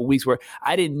in a couple weeks where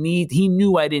he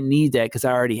knew I didn't need that because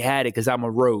I already had it because I'm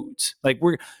a Rhodes. Like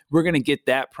we're going to get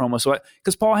that promo. So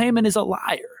because Paul Heyman is a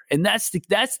liar. And that's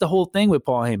the whole thing with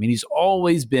Paul Heyman. He's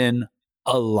always been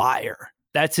a liar.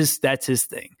 That's his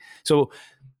thing. So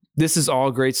this is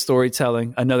all great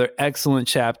storytelling. Another excellent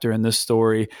chapter in this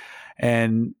story.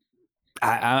 And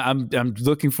I'm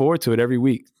looking forward to it every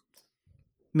week.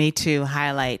 Me too.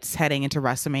 Highlights heading into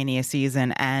WrestleMania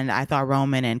season. And I thought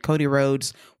Roman and Cody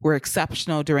Rhodes were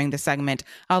exceptional during the segment,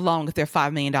 along with their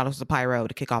 $5 million of pyro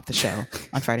to kick off the show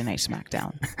on Friday Night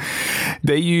SmackDown.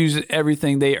 They used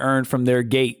everything they earned from their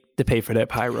gate to pay for that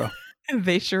pyro.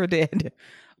 They sure did.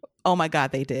 Oh my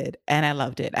God, they did. And I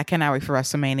loved it. I cannot wait for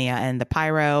WrestleMania and the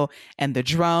pyro and the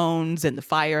drones and the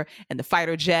fire and the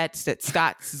fighter jets that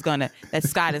Scott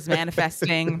is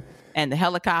manifesting and the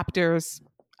helicopters.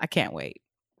 I can't wait.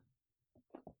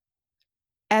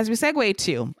 As we segue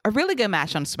to a really good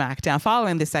match on SmackDown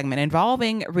following this segment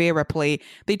involving Rhea Ripley,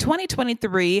 the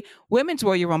 2023 Women's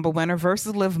Royal Rumble winner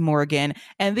versus Liv Morgan.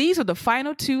 And these are the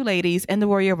final two ladies in the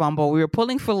Royal Rumble. We were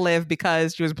pulling for Liv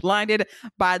because she was blinded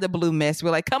by the blue mist.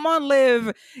 We're like, come on,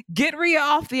 Liv, get Rhea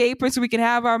off the apron so we can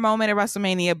have our moment at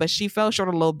WrestleMania. But she fell short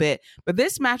a little bit. But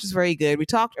this match was very good. We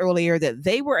talked earlier that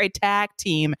they were a tag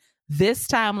team this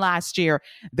time last year.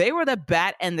 They were the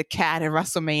bat and the cat at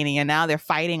WrestleMania. Now they're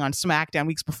fighting on SmackDown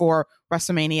weeks before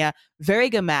WrestleMania. Very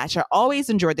good match. I always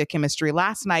enjoyed their chemistry.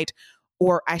 Last night,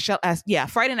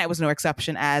 Friday night was no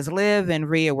exception, as Liv and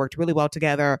Rhea worked really well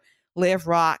together. Liv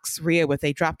rocks Rhea with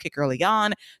a drop kick early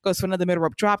on, goes for another middle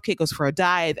rope drop kick, goes for a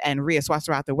dive, and Rhea swats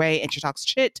her out the way, and she talks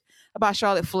shit about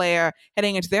Charlotte Flair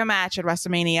heading into their match at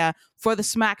WrestleMania for the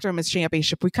SmackDown Women's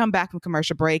Championship. We come back from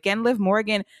commercial break, and Liv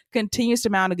Morgan continues to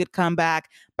mount a good comeback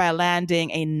by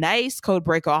landing a nice code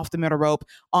breaker off the middle rope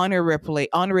on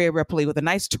Rhea Ripley with a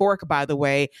nice torque, by the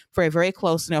way, for a very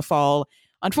close near fall.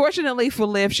 Unfortunately for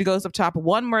Liv, she goes up top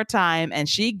one more time and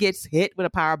she gets hit with a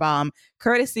powerbomb,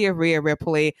 courtesy of Rhea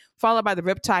Ripley, followed by the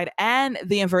Riptide and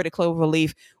the inverted clover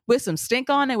leaf with some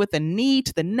stink on it with a knee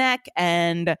to the neck,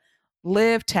 and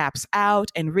Liv taps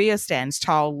out and Rhea stands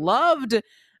tall. Loved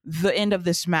the end of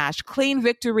this match. Clean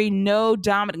victory, no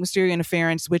Dominic Mysterio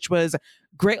interference, which was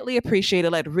greatly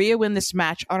appreciated. Let Rhea win this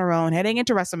match on her own, heading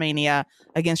into WrestleMania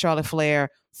against Charlotte Flair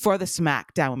for the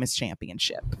SmackDown Women's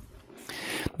Championship.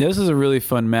 This is a really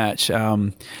fun match.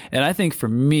 And I think for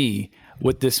me,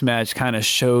 what this match kind of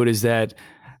showed is that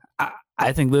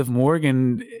I think Liv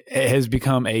Morgan has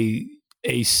become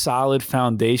a solid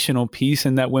foundational piece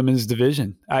in that women's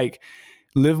division. Like,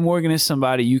 Liv Morgan is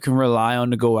somebody you can rely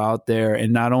on to go out there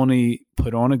and not only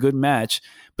put on a good match,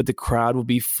 but the crowd will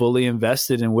be fully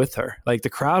invested in with her. Like, the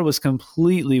crowd was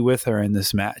completely with her in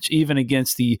this match, even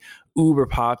against the uber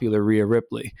popular Rhea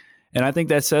Ripley. And I think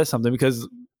that says something, because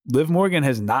Liv Morgan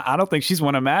I don't think she's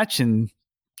won a match in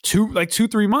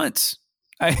 2-3 months.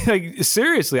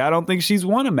 Seriously, I don't think she's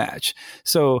won a match.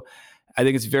 So I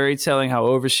think it's very telling how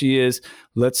over she is.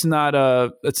 Let's not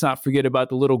forget about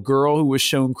the little girl who was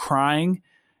shown crying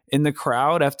in the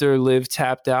crowd after Liv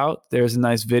tapped out. There's a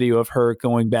nice video of her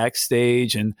going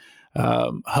backstage and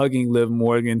hugging Liv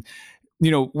Morgan.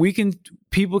 You know,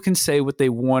 people can say what they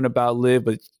want about Liv,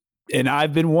 and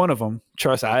I've been one of them.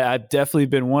 Trust, I've definitely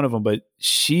been one of them. But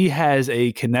she has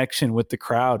a connection with the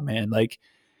crowd, man. Like,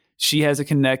 she has a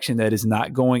connection that is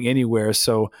not going anywhere.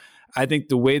 So I think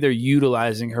the way they're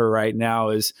utilizing her right now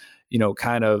is,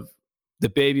 kind of the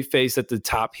baby face that the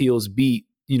top heels beat,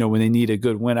 when they need a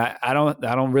good win. I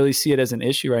don't really see it as an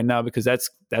issue right now, because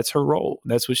that's her role.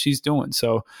 That's what she's doing.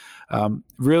 So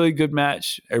really good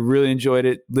match. I really enjoyed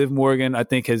it. Liv Morgan, I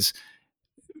think, is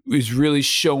really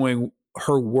showing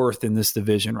her worth in this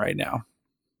division right now.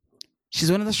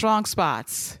 She's one of the strong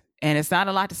spots, and it's not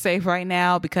a lot to say right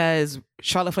now because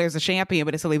Charlotte Flair is the champion,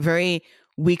 but it's a very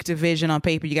weak division on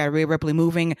paper. You got Rhea Ripley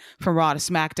moving from Raw to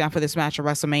SmackDown for this match at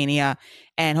WrestleMania,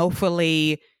 and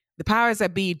hopefully the powers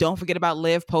that be don't forget about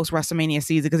Liv post WrestleMania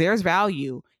season, because there's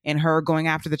value in her going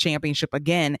after the championship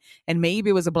again. And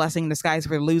maybe it was a blessing in disguise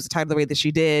for her to lose the title the way that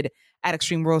she did at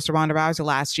Extreme Rules to Ronda Rousey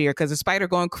last year, because despite her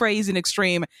going crazy in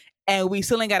Extreme, and we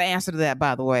still ain't got an answer to that,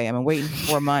 by the way. I've been waiting for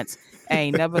 4 months. I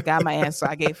ain't never got my answer.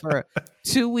 I gave her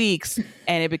 2 weeks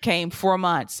and it became 4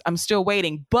 months. I'm still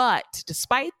waiting. But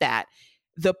despite that,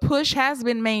 the push has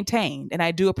been maintained, and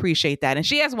I do appreciate that. And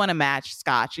she has won a match,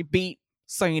 Scott. She beat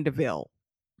Sonya Deville.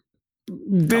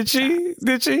 Did she?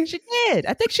 She did.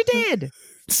 I think she did.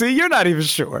 See, you're not even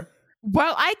sure.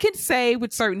 Well, I can say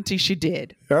with certainty she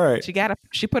did. All right.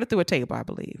 She put it through a table, I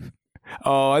believe.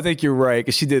 Oh, I think you're right,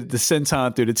 because she did the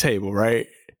senton through the table, right?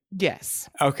 Yes.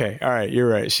 Okay. All right. You're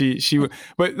right. She.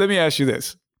 But let me ask you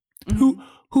this: mm-hmm.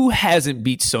 Who hasn't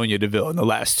beat Sonya Deville in the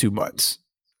last 2 months?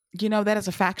 You know, that is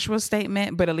a factual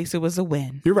statement, but at least it was a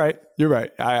win. You're right. You're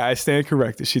right. I stand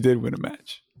corrected. She did win a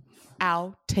match.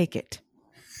 I'll take it.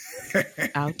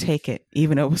 I'll take it,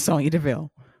 even over Sonya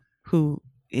Deville, who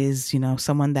is, you know,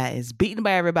 someone that is beaten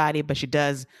by everybody, but she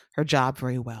does her job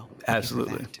very well.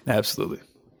 Absolutely. Absolutely.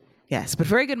 Yes, but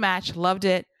very good match. Loved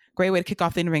it. Great way to kick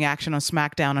off the in-ring action on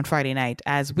SmackDown on Friday night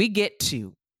as we get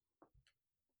to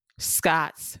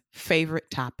Scott's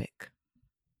favorite topic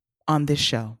on this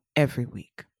show every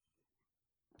week.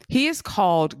 He is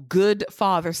called Good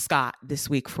Father Scott this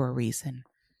week for a reason,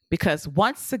 because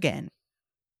once again,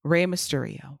 Rey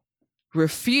Mysterio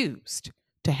refused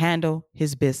to handle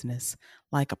his business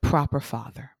like a proper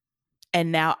father.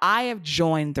 And now I have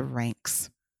joined the ranks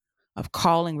of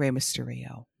calling Rey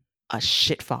Mysterio a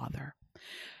shit father.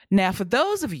 Now, for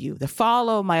those of you that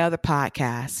follow my other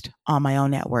podcast on my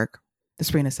own network, The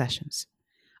Serena Sessions,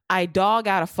 I dog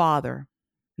out a father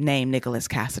named Nicholas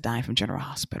Cassadine from General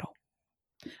Hospital.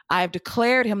 I have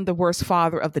declared him the worst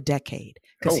father of the decade.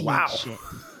 Oh, wow. Shit.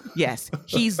 Yes,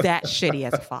 he's that shitty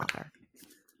as a father.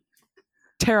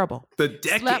 Terrible. The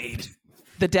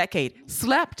decade.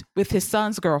 Slept with his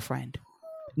son's girlfriend.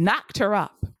 Knocked her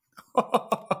up.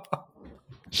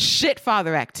 Shit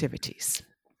father activities.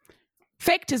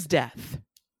 Faked his death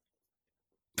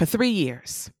for 3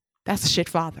 years. That's a shit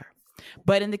father.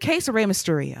 But in the case of Rey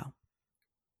Mysterio,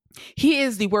 he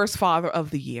is the worst father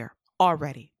of the year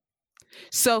already.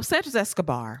 So Santos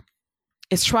Escobar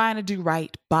is trying to do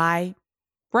right by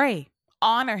Rey.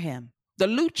 Honor him. The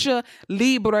Lucha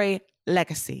Libre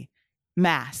legacy.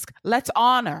 Mask. Let's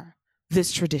honor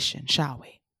this tradition, shall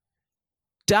we?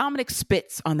 Dominic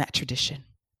spits on that tradition,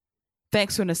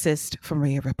 thanks to an assist from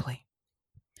Rhea Ripley,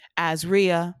 as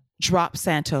Rhea drops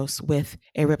Santos with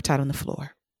a riptide on the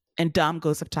floor. And Dom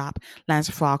goes up top, lands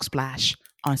a frog splash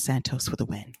on Santos for the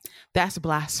win. That's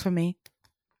blasphemy,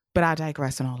 but I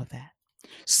digress on all of that.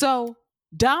 So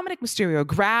Dominic Mysterio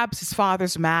grabs his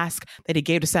father's mask that he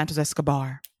gave to Santos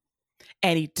Escobar,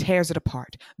 and he tears it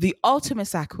apart. The ultimate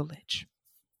sacrilege.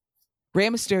 Rey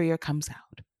Mysterio comes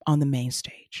out on the main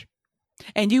stage.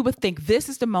 And you would think this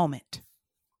is the moment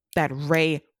that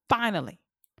Rey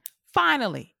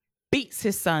finally beats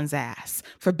his son's ass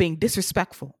for being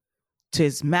disrespectful to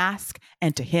his mask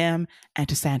and to him and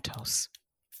to Santos.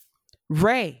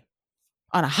 Rey,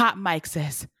 on a hot mic,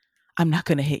 says, I'm not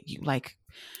going to hit you. Like,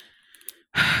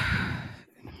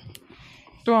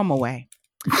 throw him away.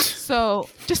 So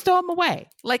just throw him away.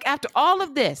 Like, after all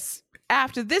of this,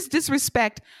 after this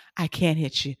disrespect, I can't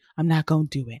hit you. I'm not going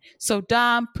to do it. So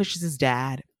Dom pushes his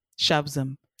dad, shoves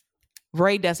him.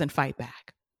 Rey doesn't fight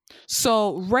back.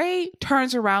 So Rey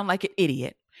turns around like an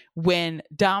idiot when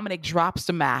Dominic drops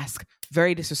the mask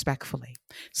very disrespectfully.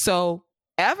 So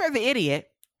ever the idiot,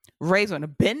 Rey's going to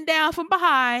bend down from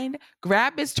behind,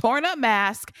 grab his torn up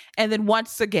mask, and then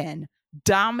once again,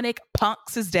 Dominic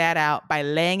punks his dad out by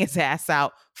laying his ass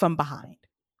out from behind.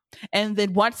 And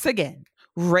then once again,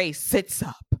 Rey sits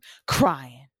up,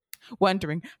 crying,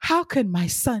 wondering, how could my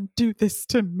son do this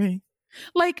to me?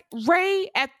 Like, Rey,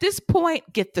 at this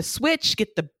point, get the switch,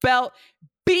 get the belt,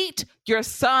 beat your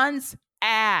son's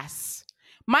ass.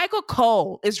 Michael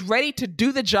Cole is ready to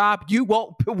do the job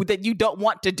that you don't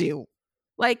want to do.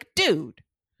 Like, dude,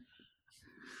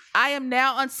 I am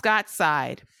now on Scott's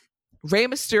side. Rey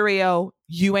Mysterio,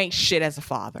 you ain't shit as a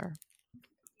father.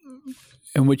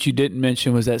 And what you didn't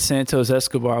mention was that Santos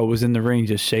Escobar was in the ring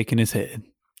just shaking his head.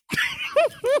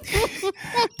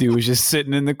 Dude was just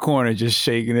sitting in the corner, just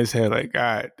shaking his head like,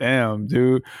 God damn,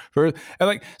 dude. A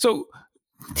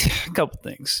couple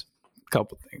things.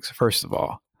 First of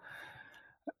all,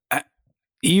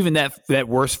 even that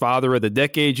worst father of the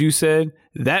decade you said,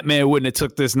 that man wouldn't have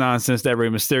took this nonsense that Rey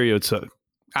Mysterio took.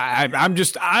 I'm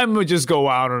gonna just go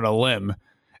out on a limb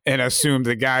and assume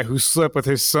the guy who slept with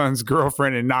his son's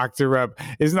girlfriend and knocked her up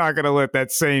is not going to let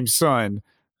that same son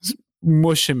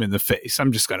mush him in the face.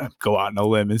 I'm just going to go out on a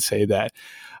limb and say that.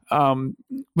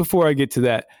 Before I get to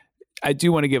that, I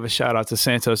do want to give a shout out to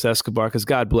Santos Escobar, because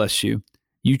God bless you.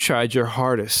 You tried your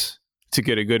hardest to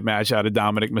get a good match out of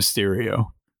Dominic Mysterio.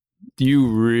 You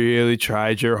really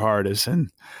tried your hardest,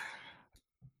 and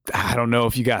I don't know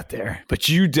if you got there, but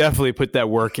you definitely put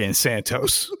that work in,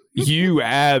 Santos. You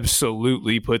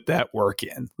absolutely put that work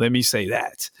in. Let me say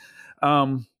that.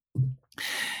 I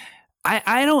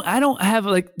don't have,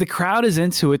 like, the crowd is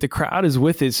into it. The crowd is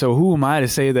with it. So who am I to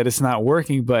say that it's not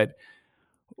working? But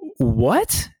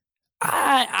what?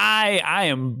 I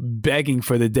am begging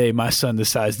for the day my son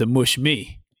decides to mush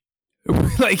me.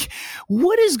 Like,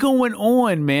 what is going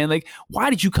on, man? Like, why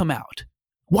did you come out?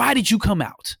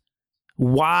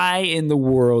 Why in the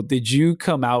world did you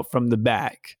come out from the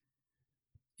back?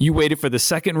 You waited for the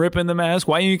second rip in the mask?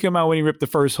 Why didn't you come out when he ripped the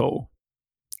first hole?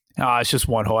 Oh, it's just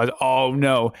one hole. Oh,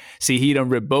 no. See, he done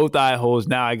ripped both eye holes.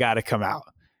 Now I got to come out.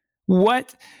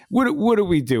 What are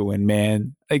we doing,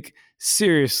 man? Like,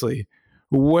 seriously,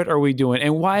 what are we doing?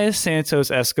 And why is Santos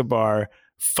Escobar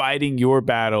fighting your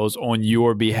battles on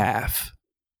your behalf?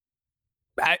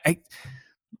 I'm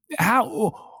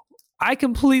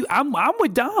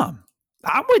with Dom.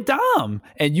 I'm with Dom.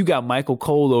 And you got Michael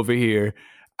Cole over here.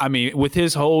 I mean, with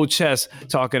his whole chest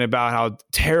talking about how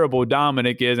terrible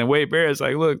Dominic is. And Wade Barrett's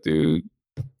like, look, dude,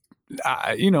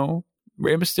 Rey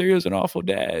Mysterio's an awful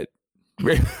dad.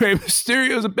 Rey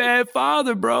Mysterio's a bad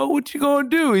father, bro. What you gonna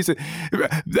do? He said,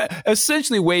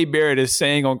 essentially, Wade Barrett is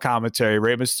saying on commentary,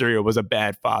 Rey Mysterio was a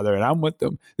bad father, and I'm with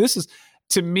them.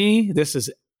 To me, this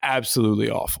is absolutely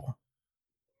awful.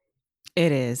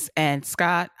 It is. And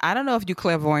Scott, I don't know if you're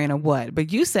clairvoyant or what,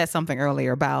 but you said something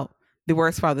earlier about the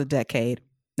worst father of the decade,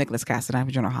 Nicholas Cassadine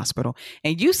from General Hospital.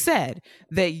 And you said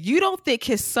that you don't think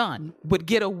his son would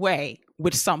get away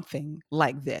with something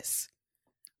like this.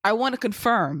 I want to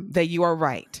confirm that you are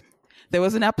right. There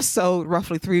was an episode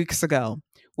roughly 3 weeks ago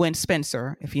when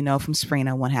Spencer, if you know from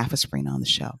Sprina, one half of Sprina on the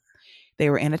show,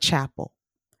 they were in a chapel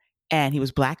and he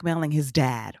was blackmailing his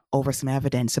dad over some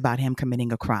evidence about him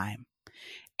committing a crime.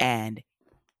 And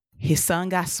his son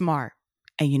got smart.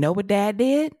 And you know what dad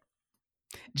did?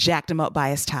 Jacked him up by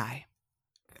his tie.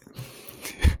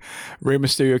 Rey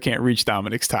Mysterio can't reach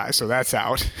Dominic's tie, so that's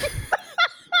out.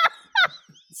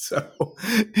 So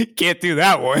can't do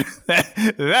that one.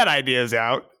 That idea is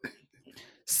out.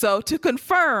 So to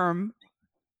confirm,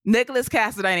 Nicholas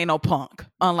Cassadine ain't no punk,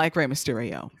 unlike Rey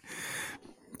Mysterio.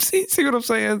 See what I'm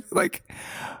saying? Like,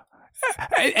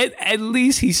 at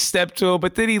least he stepped to him,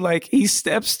 but then he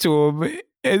steps to him,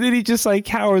 and then he just like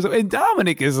cowers. And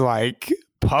Dominic is like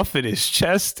puffing his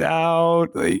chest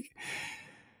out. Like,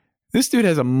 this dude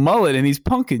has a mullet and he's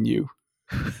punking you.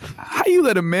 How you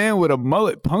let a man with a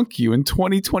mullet punk you in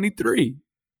 2023?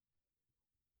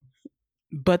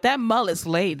 But that mullet's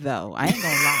laid, though. I ain't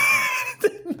gonna lie.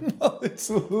 The mullet's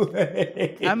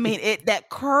laid. I mean, that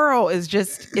curl is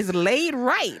laid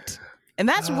right, and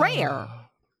that's rare.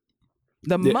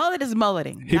 The mullet is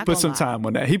mulleting. He put some time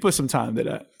on that. He put some time to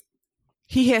that.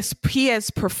 He has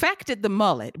perfected the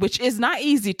mullet, which is not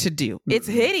easy to do. Mm-hmm. It's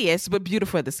hideous but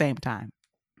beautiful at the same time.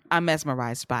 I'm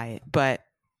mesmerized by it, but.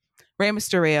 Rey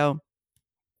Mysterio,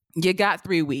 you got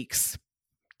 3 weeks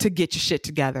to get your shit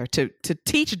together, to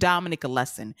teach Dominic a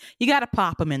lesson. You got to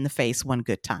pop him in the face one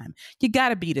good time. You got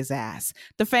to beat his ass.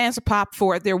 The fans are popped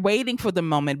for it. They're waiting for the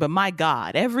moment. But my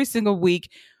God, every single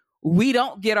week, we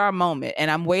don't get our moment.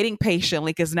 And I'm waiting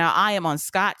patiently because now I am on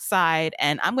Scott's side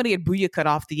and I'm going to get Booyah cut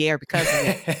off the air because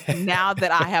of it now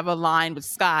that I have aligned with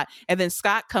Scott. And then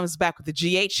Scott comes back with the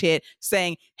GH hit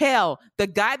saying, hell, the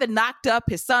guy that knocked up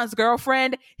his son's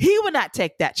girlfriend, he would not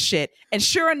take that shit. And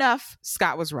sure enough,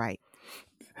 Scott was right.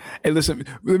 Hey, listen,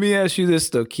 let me ask you this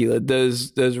though, Keila.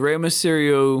 Does Rey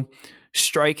Mysterio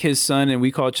strike his son and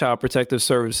we call Child Protective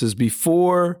Services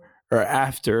before or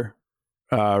after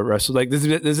Wrestle? Like, does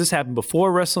this happen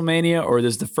before WrestleMania or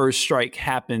does the first strike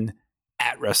happen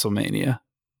at WrestleMania?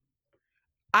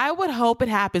 I would hope it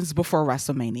happens before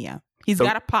WrestleMania. He's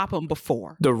got to pop him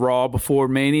before. The Raw before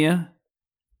Mania?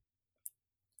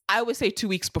 I would say 2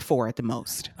 weeks before at the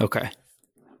most. Okay.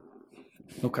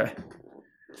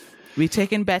 We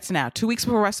taking bets now. 2 weeks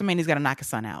before WrestleMania, he's got to knock his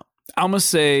son out. I'm gonna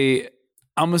say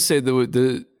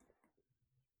the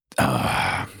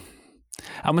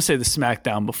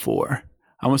SmackDown before.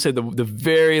 I'm going to say the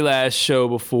very last show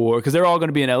before, because they're all going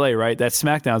to be in LA, right? That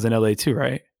SmackDown's in LA too,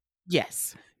 right?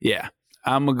 Yes. Yeah.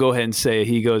 I'm going to go ahead and say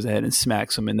he goes ahead and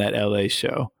smacks him in that LA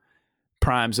show.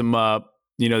 Primes him up.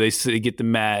 They get the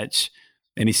match,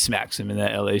 and he smacks him in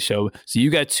that LA show. So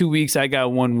you got 2 weeks. I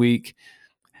got 1 week.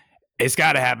 It's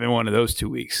got to happen one of those 2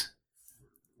 weeks.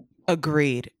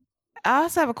 Agreed. I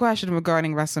also have a question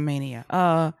regarding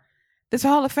WrestleMania. This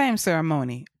Hall of Fame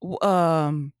ceremony.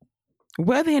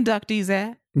 Where the inductees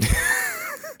at?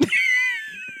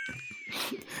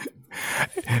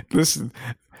 Listen,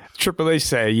 Triple H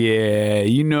said, yeah,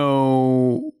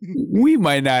 we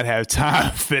might not have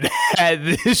time for that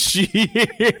this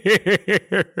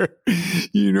year.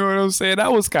 You know what I'm saying?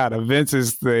 That was kind of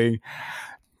Vince's thing.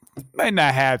 Might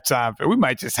not have time for it. We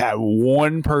might just have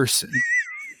one person,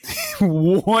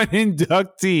 one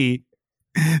inductee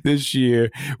this year.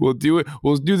 We'll do it.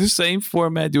 We'll do the same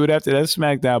format, do it after that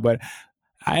SmackDown, but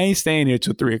I ain't staying here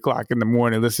till 3:00 in the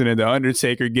morning listening to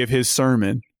Undertaker give his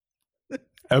sermon.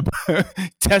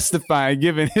 testifying,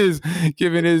 giving his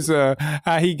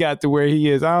how he got to where he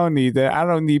is. I don't need that. I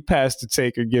don't need Pastor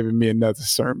Taker giving me another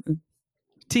sermon.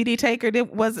 TD Taker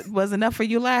was enough for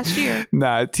you last year.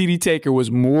 Nah, TD Taker was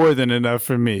more than enough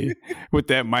for me with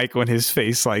that mic on his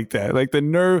face like that. Like the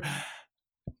nerve.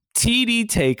 TD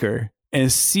Taker and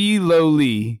CeeLo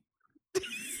Lee,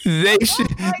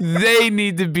 they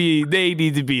need to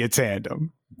be a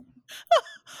tandem.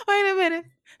 Wait a minute.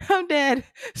 I'm dead.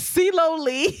 CeeLo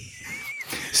Lee.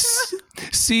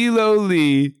 CeeLo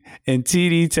Lee and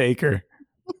TD Taker.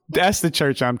 That's the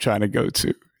church I'm trying to go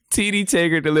to. TD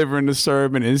Taker delivering the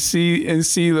sermon and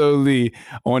CeeLo Lee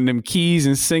on them keys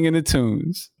and singing the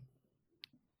tunes.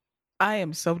 I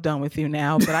am so done with you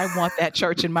now, but I want that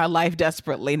church in my life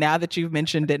desperately now that you've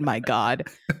mentioned it. My God.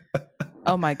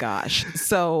 Oh my gosh.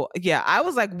 So yeah, I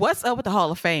was like, what's up with the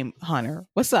Hall of Fame, Hunter?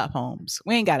 What's up, Holmes?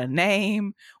 We ain't got a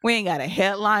name. We ain't got a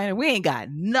headline. We ain't got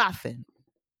nothing.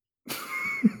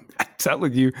 I'm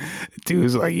telling you, dude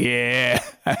was like, yeah,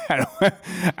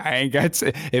 I ain't got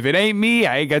if it ain't me,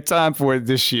 I ain't got time for it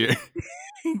this year.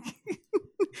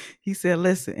 He said,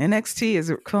 listen, NXT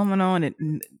is coming on at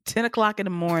 10 o'clock in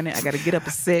the morning. I got to get up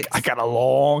at 6. I got a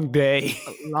long day.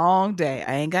 A long day.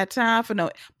 I ain't got time for no.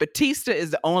 Batista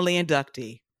is the only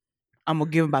inductee. I'm going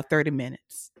to give him about 30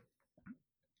 minutes.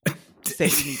 Say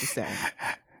what you need to say.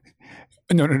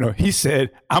 No. He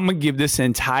said, I'm going to give this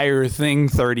entire thing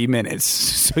 30 minutes.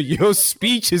 So your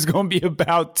speech is going to be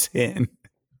about 10.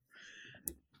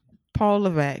 Paul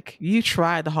Levesque, you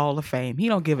tried the Hall of Fame. He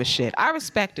don't give a shit. I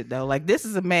respect it, though. Like, this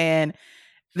is a man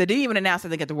that didn't even announce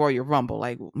anything at the Royal Rumble.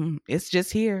 Like, it's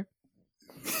just here.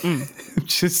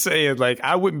 Just saying, like,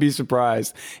 I wouldn't be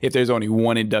surprised if there's only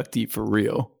one inductee for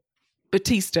real.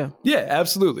 Batista. Yeah,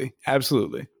 absolutely.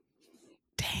 Absolutely.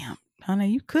 Damn. Honey,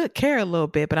 you could care a little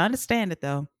bit, but I understand it,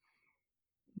 though.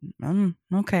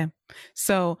 Okay.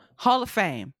 So, Hall of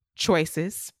Fame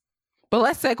choices. But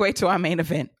let's segue to our main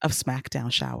event of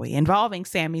SmackDown, shall we? Involving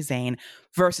Sami Zayn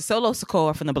versus Solo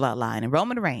Sikoa from the Bloodline. And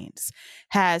Roman Reigns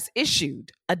has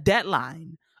issued a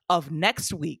deadline of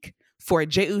next week for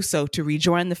Jey Uso to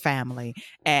rejoin the family.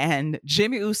 And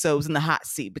Jimmy Uso's in the hot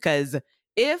seat because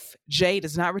if Jey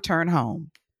does not return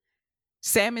home,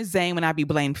 Sami Zayn will not be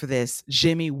blamed for this.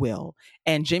 Jimmy will.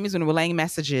 And Jimmy's been relaying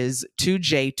messages to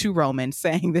Jey, to Roman,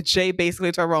 saying that Jey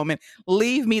basically told Roman,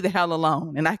 leave me the hell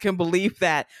alone. And I can believe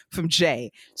that from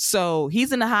Jey. So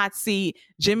he's in the hot seat.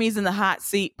 Jimmy's in the hot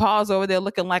seat. Paul's over there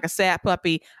looking like a sad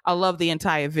puppy. I love the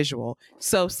entire visual.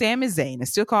 So Sami Zayn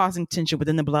is still causing tension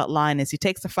within the Bloodline as he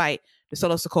takes the fight to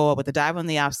Solo Sikoa with a dive on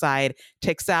the outside,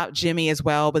 takes out Jimmy as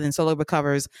well, but then Solo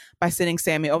recovers by sending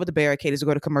Sami over the barricade as we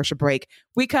go to commercial break.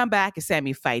 We come back and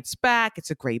Sami fights back.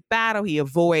 It's a great battle. He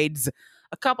avoids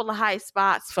a couple of high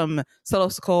spots from Solo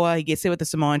Sikoa. He gets hit with the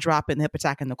Samoan drop and the hip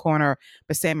attack in the corner,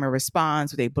 but Sami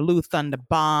responds with a Blue Thunder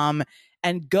bomb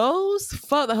and goes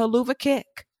for the haluva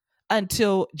kick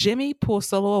until Jimmy pulls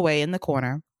Solo away in the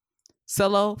corner.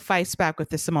 Solo fights back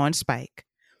with the Samoan spike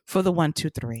for the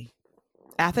 1-2-3.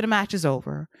 After the match is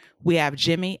over, we have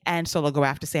Jimmy and Solo go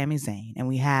after Sami Zayn, and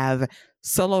we have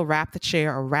Solo wrap the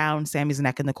chair around Sami's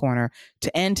neck in the corner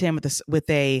to end him with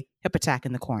a hip attack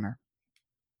in the corner.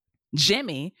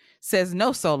 Jimmy says,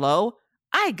 no, Solo,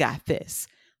 I got this.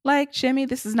 Like, Jimmy,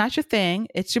 this is not your thing.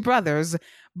 It's your brother's.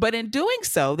 But in doing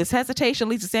so, this hesitation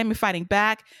leads to Sami fighting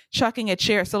back, chucking a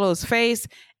chair at Solo's face,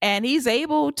 and he's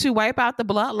able to wipe out the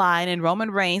Bloodline, and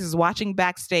Roman Reigns is watching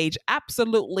backstage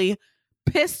absolutely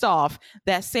pissed off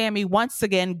that Sami once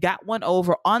again got one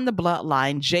over on the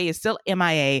Bloodline. Jey is still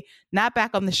MIA, not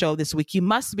back on the show this week. He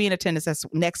must be in attendance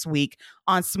next week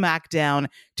on SmackDown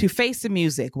to face the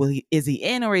music. Is he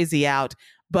in or is he out?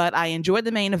 But I enjoyed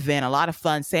the main event. A lot of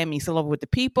fun. Sami still over with the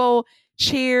people,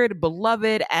 cheered,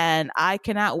 beloved, and I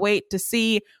cannot wait to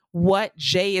see what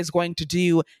Jey is going to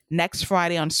do next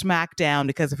Friday on SmackDown,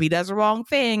 because if he does the wrong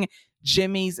thing,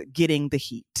 Jimmy's getting the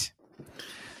heat.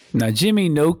 Now, Jimmy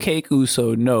No Cake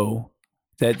Uso know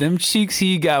that them cheeks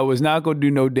he got was not going to do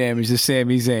no damage to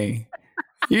Sami Zayn.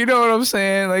 You know what I'm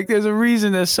saying? Like, there's a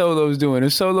reason that Solo's doing it.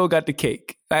 Solo got the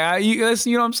cake. Like, you know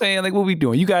what I'm saying? Like, what we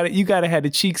doing? You got to have the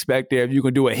cheeks back there if you're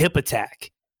going to do a hip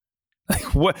attack.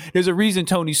 Like, what? There's a reason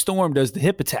Toni Storm does the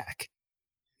hip attack.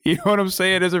 You know what I'm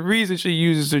saying? There's a reason she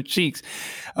uses her cheeks.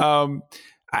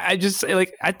 I just,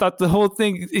 like, I thought the whole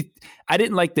thing, I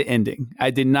didn't like the ending.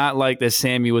 I did not like that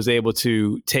Sami was able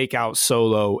to take out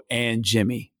Solo and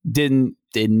Jimmy. Did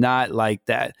not like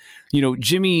that. You know,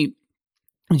 Jimmy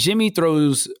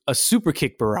throws a super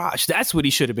kick barrage. That's what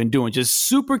he should have been doing. Just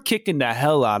super kicking the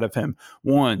hell out of him.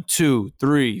 1, 2,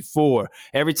 3, 4.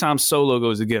 Every time Solo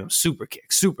goes to get him, super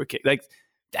kick. Like,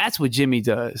 that's what Jimmy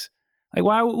does. Like,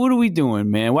 why? What are we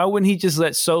doing, man? Why wouldn't he just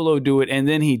let Solo do it and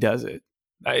then he does it?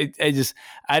 I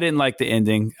didn't like the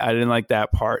ending. I didn't like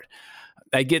that part.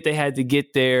 I get they had to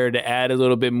get there to add a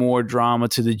little bit more drama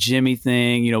to the Jimmy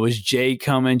thing. Is Jay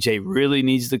coming? Jay really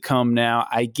needs to come now.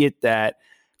 I get that.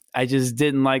 I just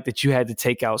didn't like that you had to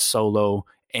take out Solo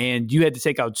and you had to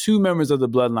take out 2 members of the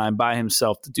Bloodline by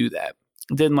himself to do that.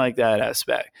 Didn't like that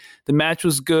aspect. The match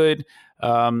was good.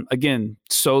 Again,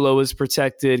 Solo is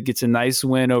protected, gets a nice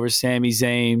win over Sami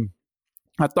Zayn.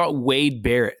 I thought Wade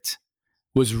Barrett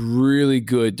was really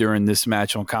good during this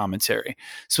match on commentary,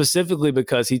 specifically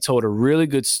because he told a really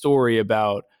good story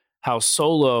about how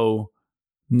Solo,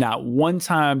 not one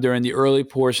time during the early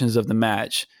portions of the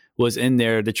match, was in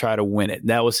there to try to win it.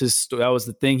 That was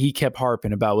the thing he kept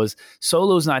harping about, was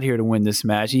Solo's not here to win this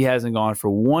match. He hasn't gone for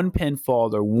one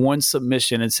pinfall or one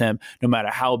submission attempt, no matter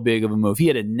how big of a move. He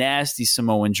had a nasty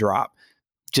Samoan drop,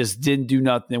 just didn't do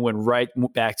nothing and went right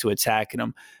back to attacking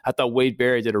him. I thought Wade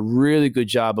Barrett did a really good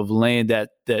job of laying that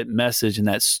message and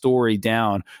that story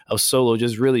down of Solo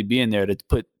just really being there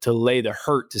to lay the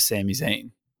hurt to Sami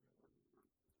Zayn.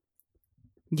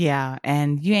 Yeah,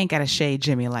 and you ain't got to shade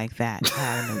Jimmy like that. I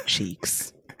have no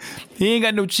cheeks. He ain't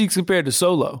got no cheeks compared to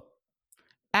Solo.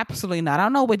 Absolutely not. I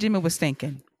don't know what Jimmy was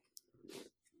thinking.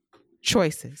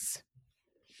 Choices.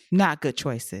 Not good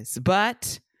choices.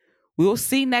 But we'll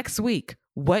see next week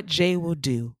what Jay will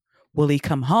do. Will he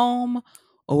come home,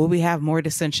 or will we have more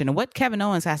dissension? And what Kevin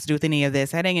Owens has to do with any of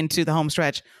this heading into the home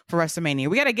stretch for WrestleMania.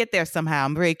 We got to get there somehow.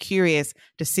 I'm very curious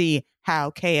to see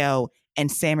how KO and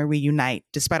Sami reunite,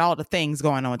 despite all the things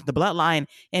going on with the Bloodline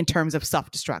in terms of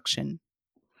self-destruction.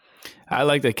 I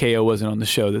like that KO wasn't on the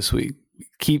show this week.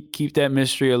 Keep that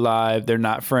mystery alive. They're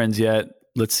not friends yet.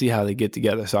 Let's see how they get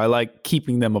together. So I like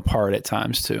keeping them apart at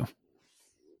times too.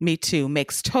 Me too.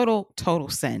 Makes total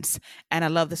sense. And I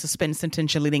love the suspense and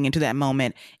tension leading into that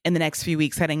moment in the next few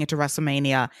weeks heading into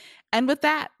WrestleMania. And with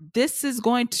that, this is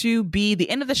going to be the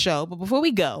end of the show. But before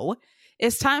we go,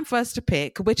 it's time for us to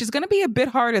pick, which is going to be a bit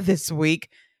harder this week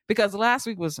because last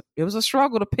week was a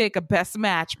struggle to pick a best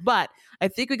match. But I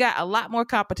think we got a lot more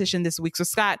competition this week. So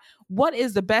Scott, what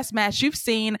is the best match you've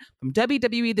seen from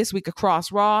WWE this week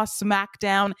across Raw,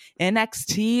 SmackDown,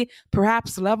 NXT,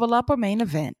 perhaps Level Up or Main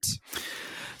Event?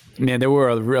 Man, there were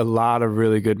a lot of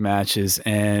really good matches,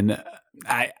 and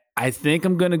I think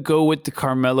I'm going to go with the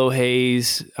Carmelo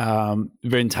Hayes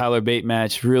and Tyler Bate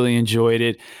match. Really enjoyed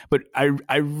it, but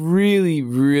I really,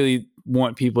 really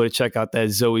want people to check out that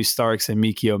Zoe Starks and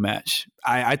Mikio match.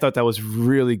 I thought that was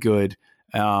really good.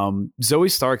 Zoe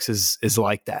Starks is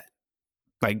like that.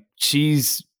 Like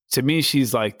she's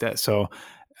like that. So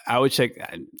I would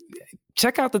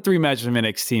check out the 3 matches from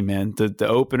NXT, man. The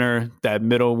opener, that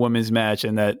middle women's match,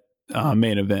 and that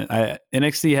main event.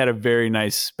 NXT had a very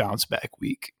nice bounce back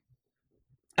week.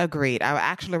 Agreed. I would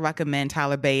actually recommend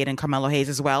Tyler Bate and Carmelo Hayes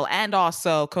as well, and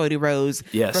also Cody Rhodes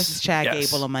versus Chad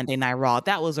Gable on Monday Night Raw.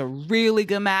 That was a really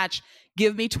good match.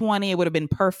 Give me 20. It would have been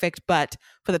perfect, but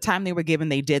for the time they were given,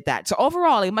 they did that. So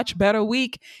overall, a much better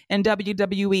week in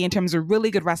WWE in terms of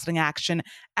really good wrestling action.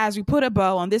 As we put a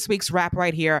bow on this week's wrap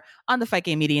right here on the Fight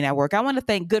Game Media Network, I want to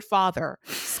thank good father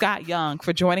Scott Young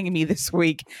for joining me this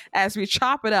week as we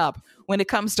chop it up when it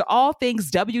comes to all things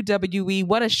WWE.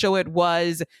 What a show it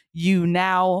was.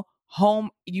 How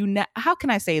can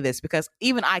I say this? Because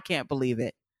even I can't believe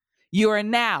it. You are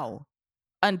now,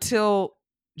 until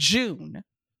June,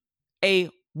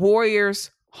 a Warriors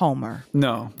homer.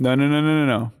 No. That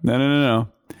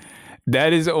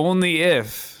is only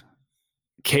if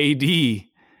KD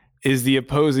is the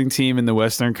opposing team in the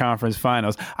Western Conference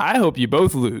Finals. I hope you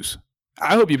both lose.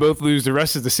 I hope you both lose the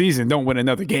rest of the season. Don't win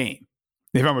another game,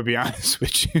 if I'm gonna be honest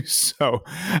with you. So,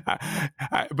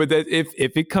 but that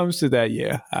if it comes to that,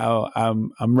 yeah,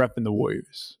 I'm repping the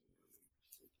Warriors.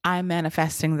 I'm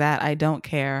manifesting that. I don't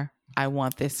care. I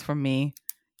want this for me.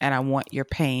 And I want your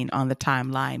pain on the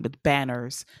timeline with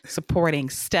banners supporting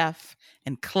Steph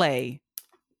and Clay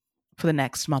for the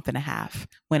next month and a half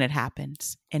when it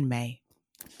happens in May.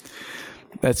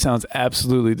 That sounds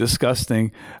absolutely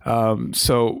disgusting.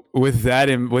 So with that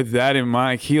in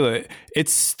mind, Keila,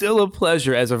 it's still a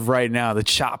pleasure as of right now to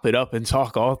chop it up and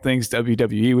talk all things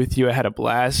WWE with you. I had a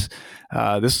blast.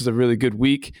 This was a really good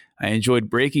week. I enjoyed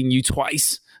breaking you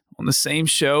twice on the same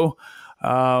show.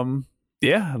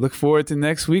 Yeah, I look forward to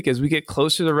next week as we get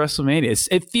closer to WrestleMania.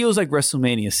 It feels like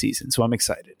WrestleMania season, so I'm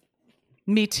excited.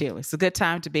 Me too. It's a good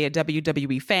time to be a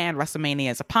WWE fan.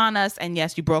 WrestleMania is upon us. And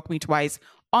yes, you broke me twice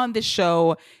on this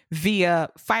show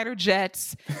via fighter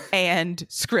jets and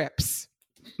scripts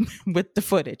with the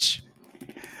footage.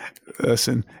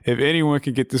 Listen, if anyone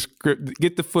can get the script,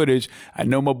 get the footage, I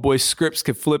know my boy Scripps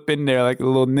could flip in there like a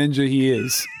little ninja he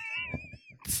is.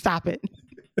 Stop it.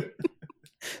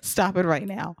 Stop it right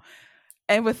now.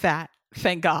 And with that,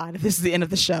 thank God, this is the end of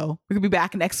the show. We'll be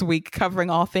back next week covering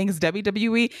all things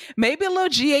WWE, maybe a little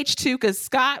GH2, because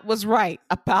Scott was right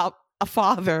about a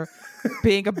father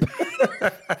being a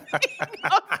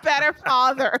better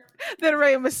father than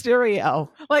Rey Mysterio.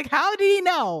 Like, how did he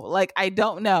know? Like, I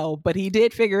don't know, but he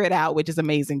did figure it out, which is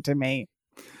amazing to me.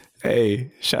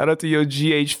 Hey, shout out to your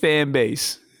GH fan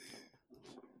base.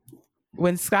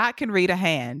 When Scott can read a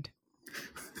hand,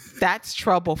 that's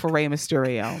trouble for Rey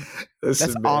Mysterio. Listen,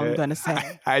 that's man, all I'm going to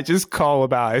say. I just call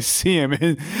him out. I see him.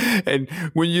 And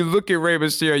when you look at Rey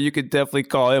Mysterio, you could definitely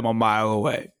call him a mile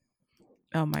away.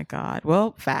 Oh, my God.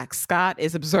 Well, facts. Scott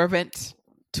is observant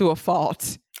to a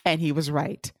fault, and he was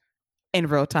right in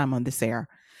real time on this air.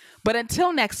 But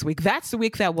until next week, that's the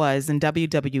week that was in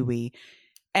WWE.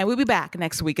 And we'll be back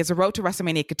next week as the road to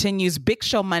WrestleMania continues. Big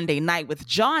Show Monday night with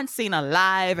John Cena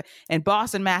live in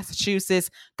Boston, Massachusetts.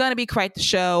 Going to be quite the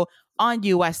show on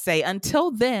USA. Until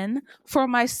then, for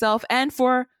myself and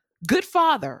for good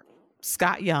father,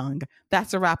 Scott Young,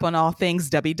 that's a wrap on all things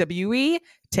WWE.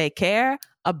 Take care.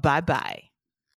 Bye-bye.